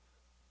 buddy.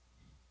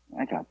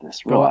 I got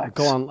this. Go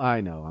Relax. on.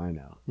 I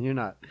know. You're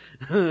not.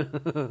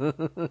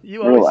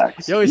 you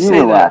Relax. always You say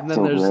that, relax and then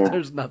over there.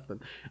 there's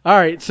nothing. All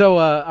right. So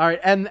all right,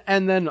 and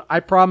then I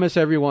promise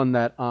everyone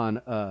that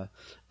on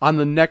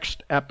the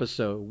next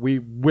episode we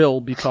will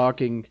be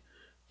talking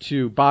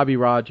to Bobby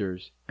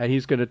Rogers, and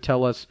he's going to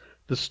tell us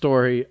the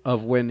story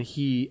of when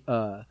he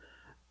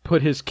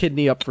put his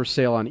kidney up for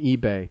sale on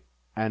eBay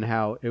and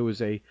how it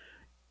was a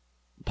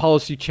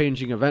policy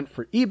changing event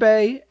for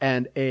eBay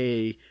and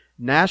a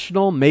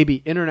national,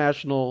 maybe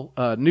international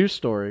news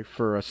story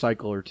for a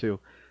cycle or two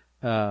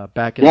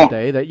back in the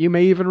day that you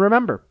may even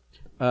remember.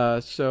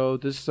 So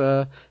this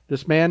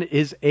man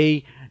is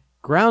a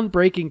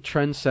groundbreaking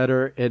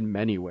trendsetter in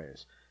many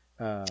ways.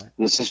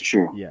 This is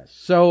true. Yes.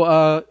 So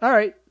all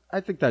right, I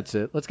think that's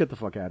it. Let's get the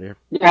fuck out of here.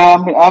 Yeah,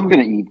 I'm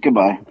gonna eat.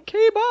 Goodbye.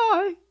 Okay,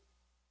 bye.